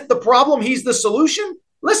Venables isn't the problem, he's the solution.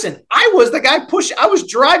 Listen, I was the guy I was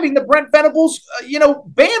driving the Brent Venables,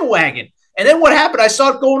 bandwagon. And then what happened? I saw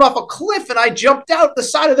it going off a cliff, and I jumped out the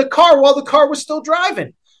side of the car while the car was still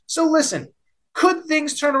driving. So listen, could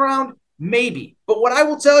things turn around? Maybe. But what I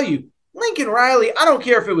will tell you, Lincoln Riley, I don't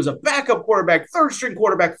care if it was a backup quarterback, third-string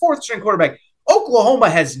quarterback, fourth-string quarterback, Oklahoma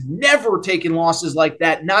has never taken losses like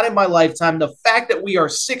that, not in my lifetime. The fact that we are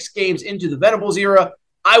 6 games into the Venables era,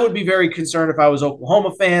 I would be very concerned if I was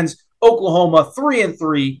Oklahoma fans. Oklahoma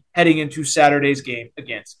 3-3 heading into Saturday's game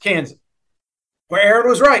against Kansas. Where Aaron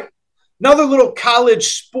was right. Another little college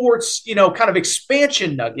sports, kind of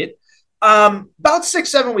expansion nugget. About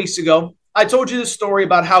 6-7 weeks ago, I told you the story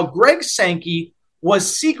about how Greg Sankey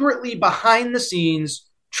was secretly behind the scenes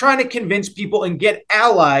trying to convince people and get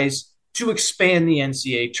allies to expand the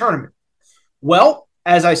NCAA tournament. Well,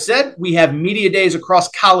 as I said, we have media days across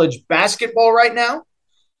college basketball right now.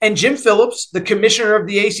 And Jim Phillips, the commissioner of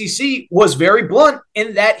the ACC, was very blunt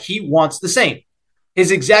in that he wants the same.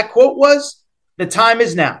 His exact quote was, "The time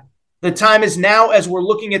is now. The time is now as we're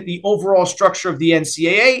looking at the overall structure of the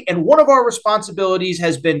NCAA, and one of our responsibilities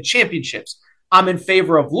has been championships. I'm in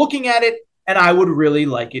favor of looking at it, and I would really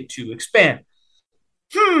like it to expand."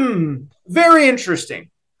 Very interesting.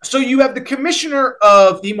 So you have the commissioner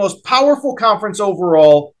of the most powerful conference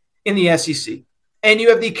overall in the SEC. And you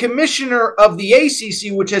have the commissioner of the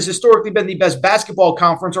ACC, which has historically been the best basketball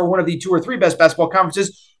conference or one of the 2 or 3 best basketball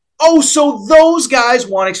conferences. Oh, so those guys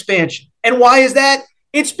want expansion. And why is that?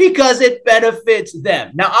 It's because it benefits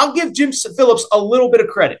them. Now, I'll give Jim Phillips a little bit of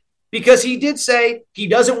credit because he did say he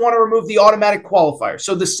doesn't want to remove the automatic qualifier.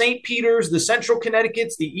 So the St. Peters, the Central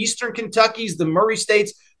Connecticut's, the Eastern Kentuckys, the Murray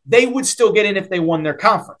States, they would still get in if they won their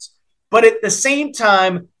conference. But at the same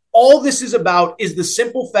time, all this is about is the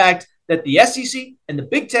simple fact that the SEC and the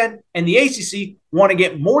Big Ten and the ACC want to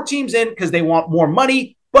get more teams in because they want more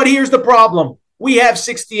money. But here's the problem. We have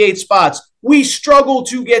 68 spots. We struggle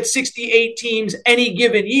to get 68 teams any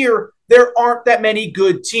given year. There aren't that many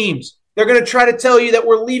good teams. They're going to try to tell you that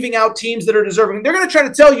we're leaving out teams that are deserving. They're going to try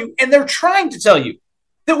to tell you, and they're trying to tell you,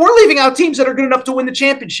 that we're leaving out teams that are good enough to win the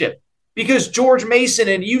championship because George Mason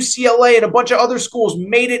and UCLA and a bunch of other schools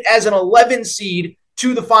made it as an 11 seed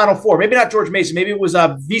to the Final Four. Maybe not George Mason. Maybe it was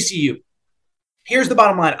VCU. Here's the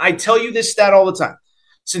bottom line. I tell you this stat all the time.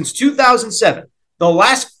 Since 2007, the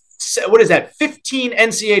last 15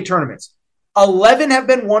 NCAA tournaments, 11 have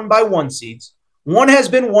been won by 1 seeds. 1 has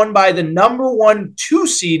been won by the number 1 2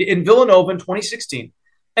 seed in Villanova in 2016.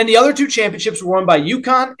 And the other 2 championships were won by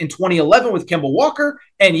UConn in 2011 with Kemba Walker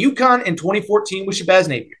and UConn in 2014 with Shabazz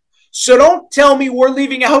Napier. So don't tell me we're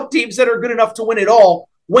leaving out teams that are good enough to win it all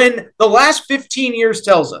when the last 15 years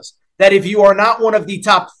tells us that if you are not one of the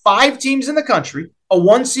top 5 teams in the country, a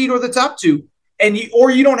 1 seed or the top 2, or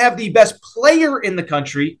you don't have the best player in the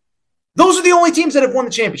country, those are the only teams that have won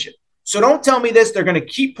the championship. So don't tell me this. They're going to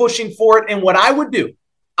keep pushing for it. And what I would do,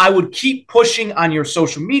 I would keep pushing on your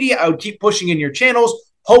social media. I would keep pushing in your channels.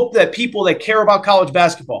 Hope that people that care about college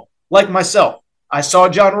basketball, like myself, I saw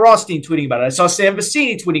John Rothstein tweeting about it. I saw Sam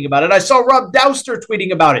Vecini tweeting about it. I saw Rob Douster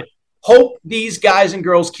tweeting about it. Hope these guys and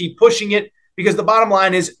girls keep pushing it because the bottom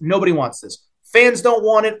line is nobody wants this. Fans don't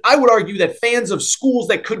want it. I would argue that fans of schools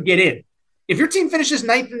that could get in, if your team finishes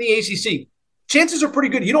 9th in the ACC, chances are pretty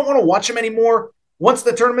good. You don't want to watch them anymore once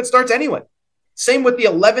the tournament starts anyway. Same with the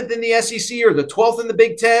 11th in the SEC or the 12th in the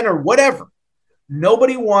Big Ten or whatever.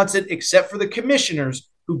 Nobody wants it except for the commissioners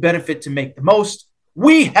who benefit to make the most.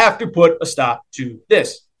 We have to put a stop to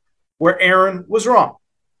this, where Aaron was wrong.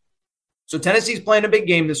 So Tennessee's playing a big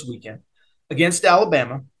game this weekend against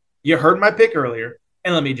Alabama. You heard my pick earlier,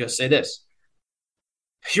 and let me just say this.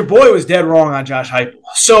 Your boy was dead wrong on Josh Heupel.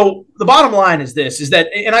 So the bottom line is this, is that,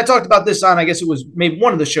 and I talked about this on, I guess it was maybe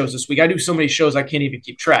one of the shows this week. I do so many shows I can't even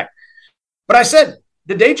keep track. But I said,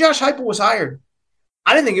 the day Josh Heupel was hired,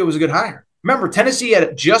 I didn't think it was a good hire. Remember, Tennessee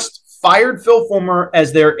had just fired Phil Fulmer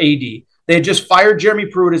as their AD. They had just fired Jeremy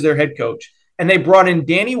Pruitt as their head coach, and they brought in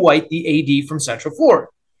Danny White, the AD from Central Florida.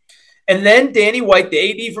 And then Danny White,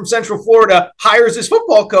 the AD from Central Florida, hires his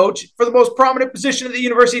football coach for the most prominent position at the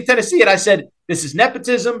University of Tennessee. And I said, this is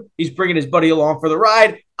nepotism. He's bringing his buddy along for the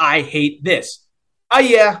ride. I hate this.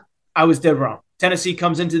 Yeah, I was dead wrong. Tennessee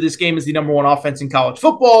comes into this game as the number 1 offense in college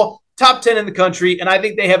football, top 10 in the country, and I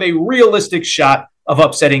think they have a realistic shot of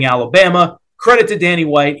upsetting Alabama. Credit to Danny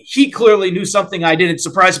White. He clearly knew something I didn't.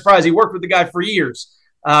 Surprise, surprise. He worked with the guy for years.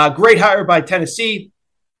 Great hire by Tennessee.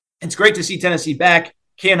 It's great to see Tennessee back.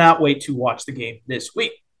 Cannot wait to watch the game this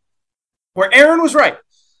week. Where Aaron was right.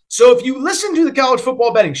 So if you listen to the college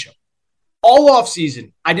football betting show, all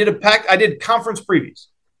offseason, I did conference previews.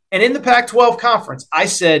 And in the Pac-12 conference, I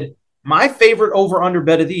said my favorite over-under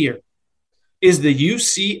bet of the year is the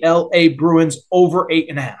UCLA Bruins over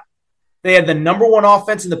 8.5. They had the number 1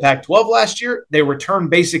 offense in the Pac-12 last year. They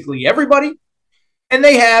returned basically everybody. And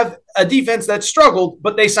they have a defense that struggled,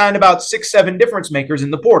 but they signed about 6-7 difference makers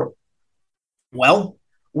in the portal. Well,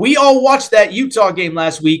 we all watched that Utah game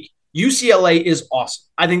last week. UCLA is awesome.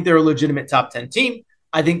 I think they're a legitimate top 10 team.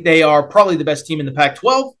 I think they are probably the best team in the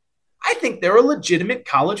Pac-12. I think they're a legitimate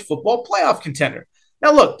college football playoff contender.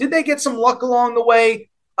 Now, look, did they get some luck along the way?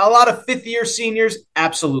 A lot of fifth-year seniors?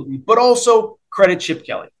 Absolutely. But also, credit Chip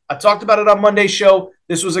Kelly. I talked about it on Monday's show.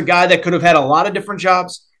 This was a guy that could have had a lot of different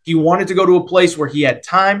jobs. He wanted to go to a place where he had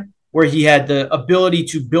time, where he had the ability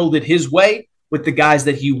to build it his way with the guys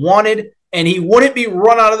that he wanted, and he wouldn't be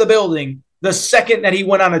run out of the building the second that he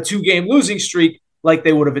went on a 2-game losing streak like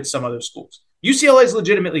they would have at some other schools. UCLA is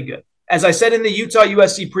legitimately good. As I said in the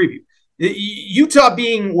Utah-USC preview, Utah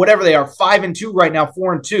being whatever they are, 5-2 right now,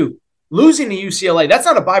 4-2, losing to UCLA, that's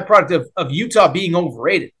not a byproduct of Utah being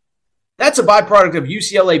overrated. That's a byproduct of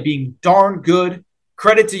UCLA being darn good.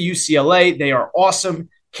 Credit to UCLA. They are awesome.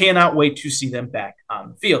 Cannot wait to see them back on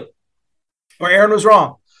the field. Where Aaron was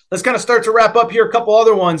wrong. Let's kind of start to wrap up here. A couple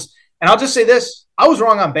other ones. And I'll just say this. I was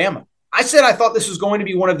wrong on Bama. I said I thought this was going to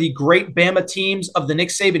be one of the great Bama teams of the Nick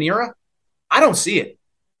Saban era. I don't see it.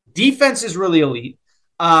 Defense is really elite.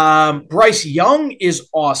 Bryce Young is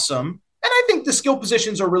awesome. And I think the skill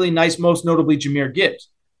positions are really nice, most notably Jahmyr Gibbs.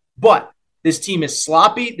 But this team is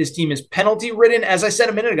sloppy. This team is penalty-ridden. As I said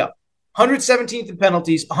a minute ago, 117th in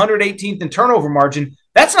penalties, 118th in turnover margin.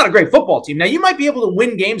 That's not a great football team. Now, you might be able to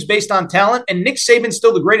win games based on talent, and Nick Saban's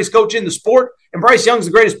still the greatest coach in the sport, and Bryce Young's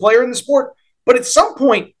the greatest player in the sport. But at some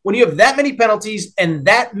point, when you have that many penalties and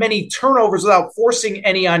that many turnovers without forcing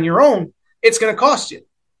any on your own, it's going to cost you.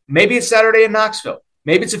 Maybe it's Saturday in Knoxville.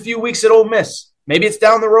 Maybe it's a few weeks at Ole Miss. Maybe it's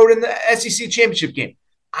down the road in the SEC championship game.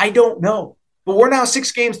 I don't know. But we're now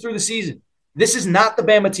 6 games through the season. This is not the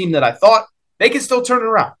Bama team that I thought. They can still turn it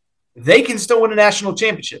around. They can still win a national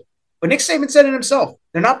championship. But Nick Saban said it himself.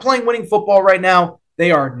 They're not playing winning football right now.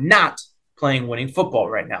 They are not playing winning football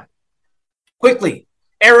right now. Quickly,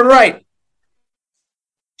 Aaron Wright.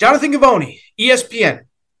 Jonathan Givony, ESPN,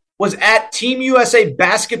 was at Team USA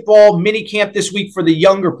basketball minicamp this week for the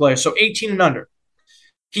younger players, so 18 and under.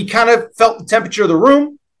 He kind of felt the temperature of the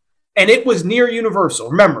room, and it was near universal.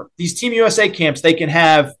 Remember, these Team USA camps, they can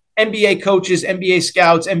have NBA coaches, NBA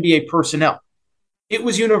scouts, NBA personnel. It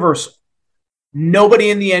was universal. Nobody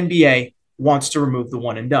in the NBA wants to remove the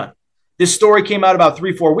one and done. This story came out about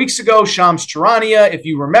 3-4 weeks ago. Shams Charania, if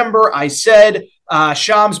you remember, I said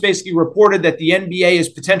Shams basically reported that the NBA is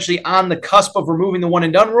potentially on the cusp of removing the one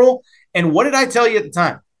and done rule. And what did I tell you at the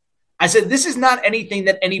time? I said, this is not anything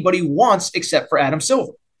that anybody wants except for Adam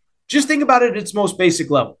Silver. Just think about it at its most basic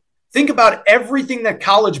level. Think about everything that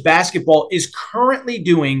college basketball is currently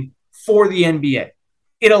doing for the NBA.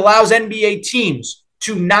 It allows NBA teams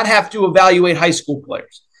to not have to evaluate high school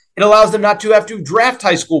players. It allows them not to have to draft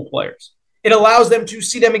high school players. It allows them to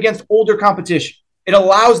see them against older competition. It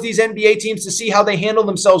allows these NBA teams to see how they handle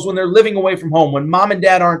themselves when they're living away from home, when mom and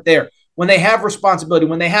dad aren't there, when they have responsibility,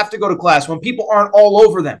 when they have to go to class, when people aren't all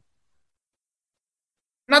over them.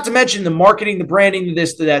 Not to mention the marketing, the branding, the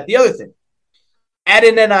this, the that, the other thing. Add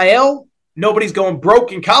in NIL, nobody's going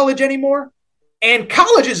broke in college anymore. And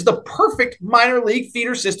college is the perfect minor league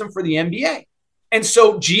feeder system for the NBA. And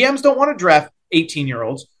so GMs don't want to draft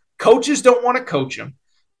 18-year-olds. Coaches don't want to coach them.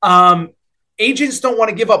 Agents don't want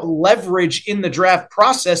to give up leverage in the draft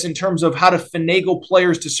process in terms of how to finagle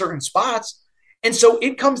players to certain spots. And so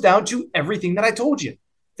it comes down to everything that I told you.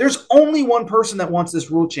 There's only one person that wants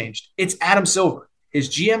this rule changed. It's Adam Silver. His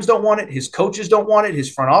GMs don't want it. His coaches don't want it.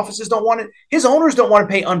 His front offices don't want it. His owners don't want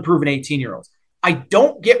to pay unproven 18-year-olds. I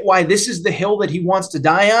don't get why this is the hill that he wants to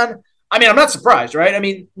die on. I mean, I'm not surprised, right? I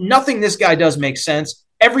mean, nothing this guy does makes sense.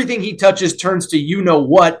 Everything he touches turns to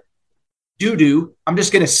you-know-what, doo-doo. I'm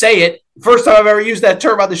just going to say it. First time I've ever used that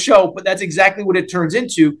term on the show, but that's exactly what it turns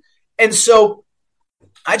into. And so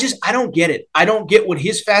I don't get it. I don't get what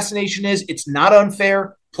his fascination is. It's not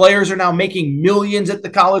unfair. Players are now making millions at the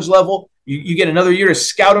college level. You get another year to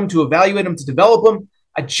scout them, to evaluate them, to develop them.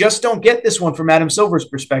 I just don't get this one from Adam Silver's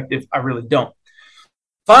perspective. I really don't.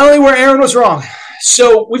 Finally, where Aaron was wrong.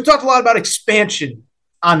 So we've talked a lot about expansion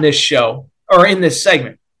on this show, or in this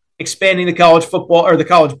segment. Expanding the college football or the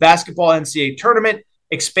college basketball NCAA tournament,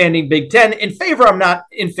 expanding Big Ten. I'm not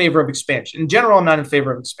in favor of expansion. In general, I'm not in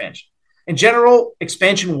favor of expansion. In general,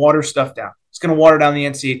 expansion waters stuff down. It's going to water down the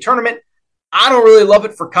NCAA tournament. I don't really love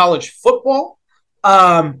it for college football.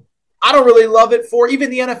 I don't really love it for even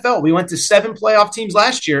the NFL. We went to 7 playoff teams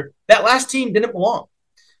last year. That last team didn't belong.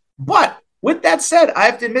 But with that said, I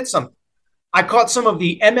have to admit something. I caught some of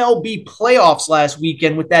the MLB playoffs last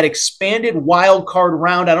weekend with that expanded wild card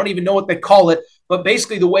round. I don't even know what they call it, but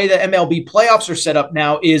basically the way the MLB playoffs are set up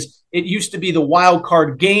now is it used to be the wild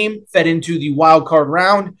card game fed into the wild card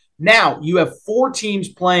round. Now you have 4 teams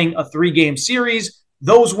playing a 3-game series.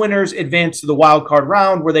 Those winners advance to the wild card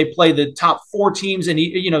round where they play the top 4 teams and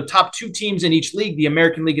top 2 teams in each league, the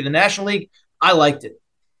American League and the National League. I liked it.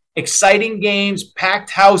 Exciting games, packed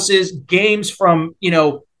houses, games from,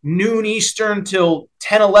 noon Eastern till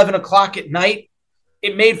 10, 11 o'clock at night.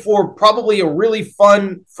 It made for probably a really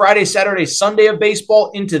fun Friday, Saturday, Sunday of baseball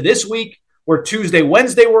into this week where Tuesday,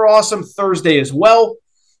 Wednesday were awesome, Thursday as well.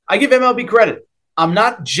 I give MLB credit. I'm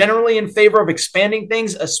not generally in favor of expanding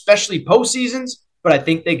things, especially postseasons, but I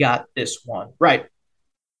think they got this one right.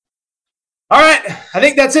 All right, I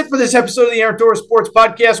think that's it for this episode of the Aaron Torres Sports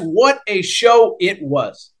Podcast. What a show it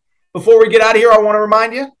was. Before we get out of here, I want to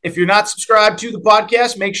remind you, if you're not subscribed to the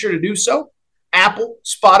podcast, make sure to do so. Apple,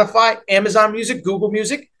 Spotify, Amazon Music, Google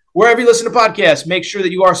Music, wherever you listen to podcasts, make sure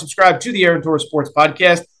that you are subscribed to the Aaron Torres Sports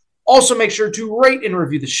Podcast. Also, make sure to rate and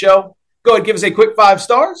review the show. Go ahead, give us a quick 5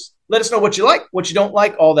 stars. Let us know what you like, what you don't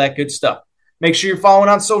like, all that good stuff. Make sure you're following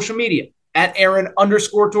on social media, at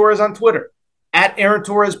Aaron_Torres on Twitter, at Aaron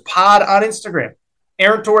Torres Pod on Instagram,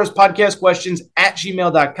 Aaron Torres Podcast Questions at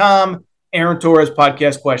gmail.com, Aaron Torres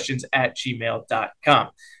Podcast Questions at gmail.com.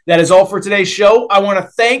 That is all for today's show. I want to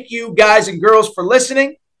thank you guys and girls for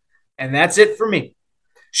listening, and that's it for me.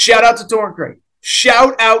 Shout out to Torrin Craig.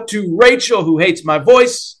 Shout out to Rachel, who hates my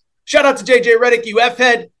voice. Shout out to JJ Redick, you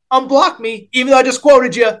F-head. Unblock me, even though I just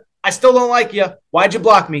quoted you. I still don't like you. Why'd you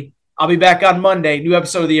block me? I'll be back on Monday. New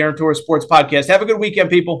episode of the Aaron Torres Sports Podcast. Have a good weekend,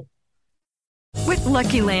 people. With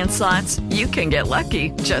Lucky Land Slots, you can get lucky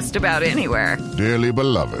just about anywhere. Dearly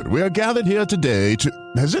beloved, we are gathered here today to...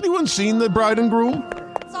 Has anyone seen the bride and groom?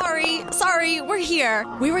 Sorry, we're here.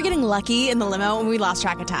 We were getting lucky in the limo and we lost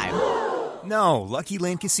track of time. No, Lucky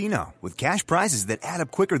Land Casino, with cash prizes that add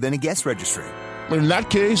up quicker than a guest registry. In that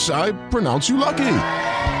case, I pronounce you lucky.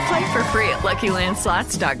 Play for free at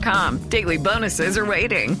LuckyLandSlots.com. Daily bonuses are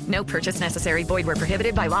waiting. No purchase necessary. Void where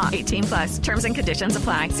prohibited by law. 18+. Terms and conditions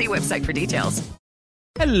apply. See website for details.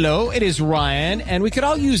 Hello, it is Ryan, and we could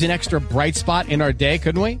all use an extra bright spot in our day,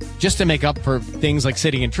 couldn't we? Just to make up for things like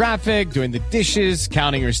sitting in traffic, doing the dishes,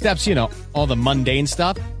 counting your steps, you know, all the mundane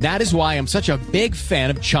stuff. That is why I'm such a big fan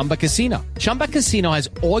of Chumba Casino. Chumba Casino has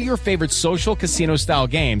all your favorite social casino-style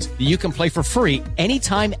games that you can play for free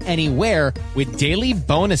anytime, anywhere with daily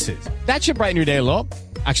bonuses. That should brighten your day a little.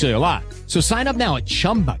 Actually, a lot. So sign up now at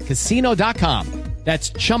ChumbaCasino.com.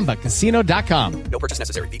 That's ChumbaCasino.com. No purchase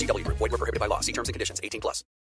necessary. VGW Group. Void where prohibited by law. See terms and conditions. 18+.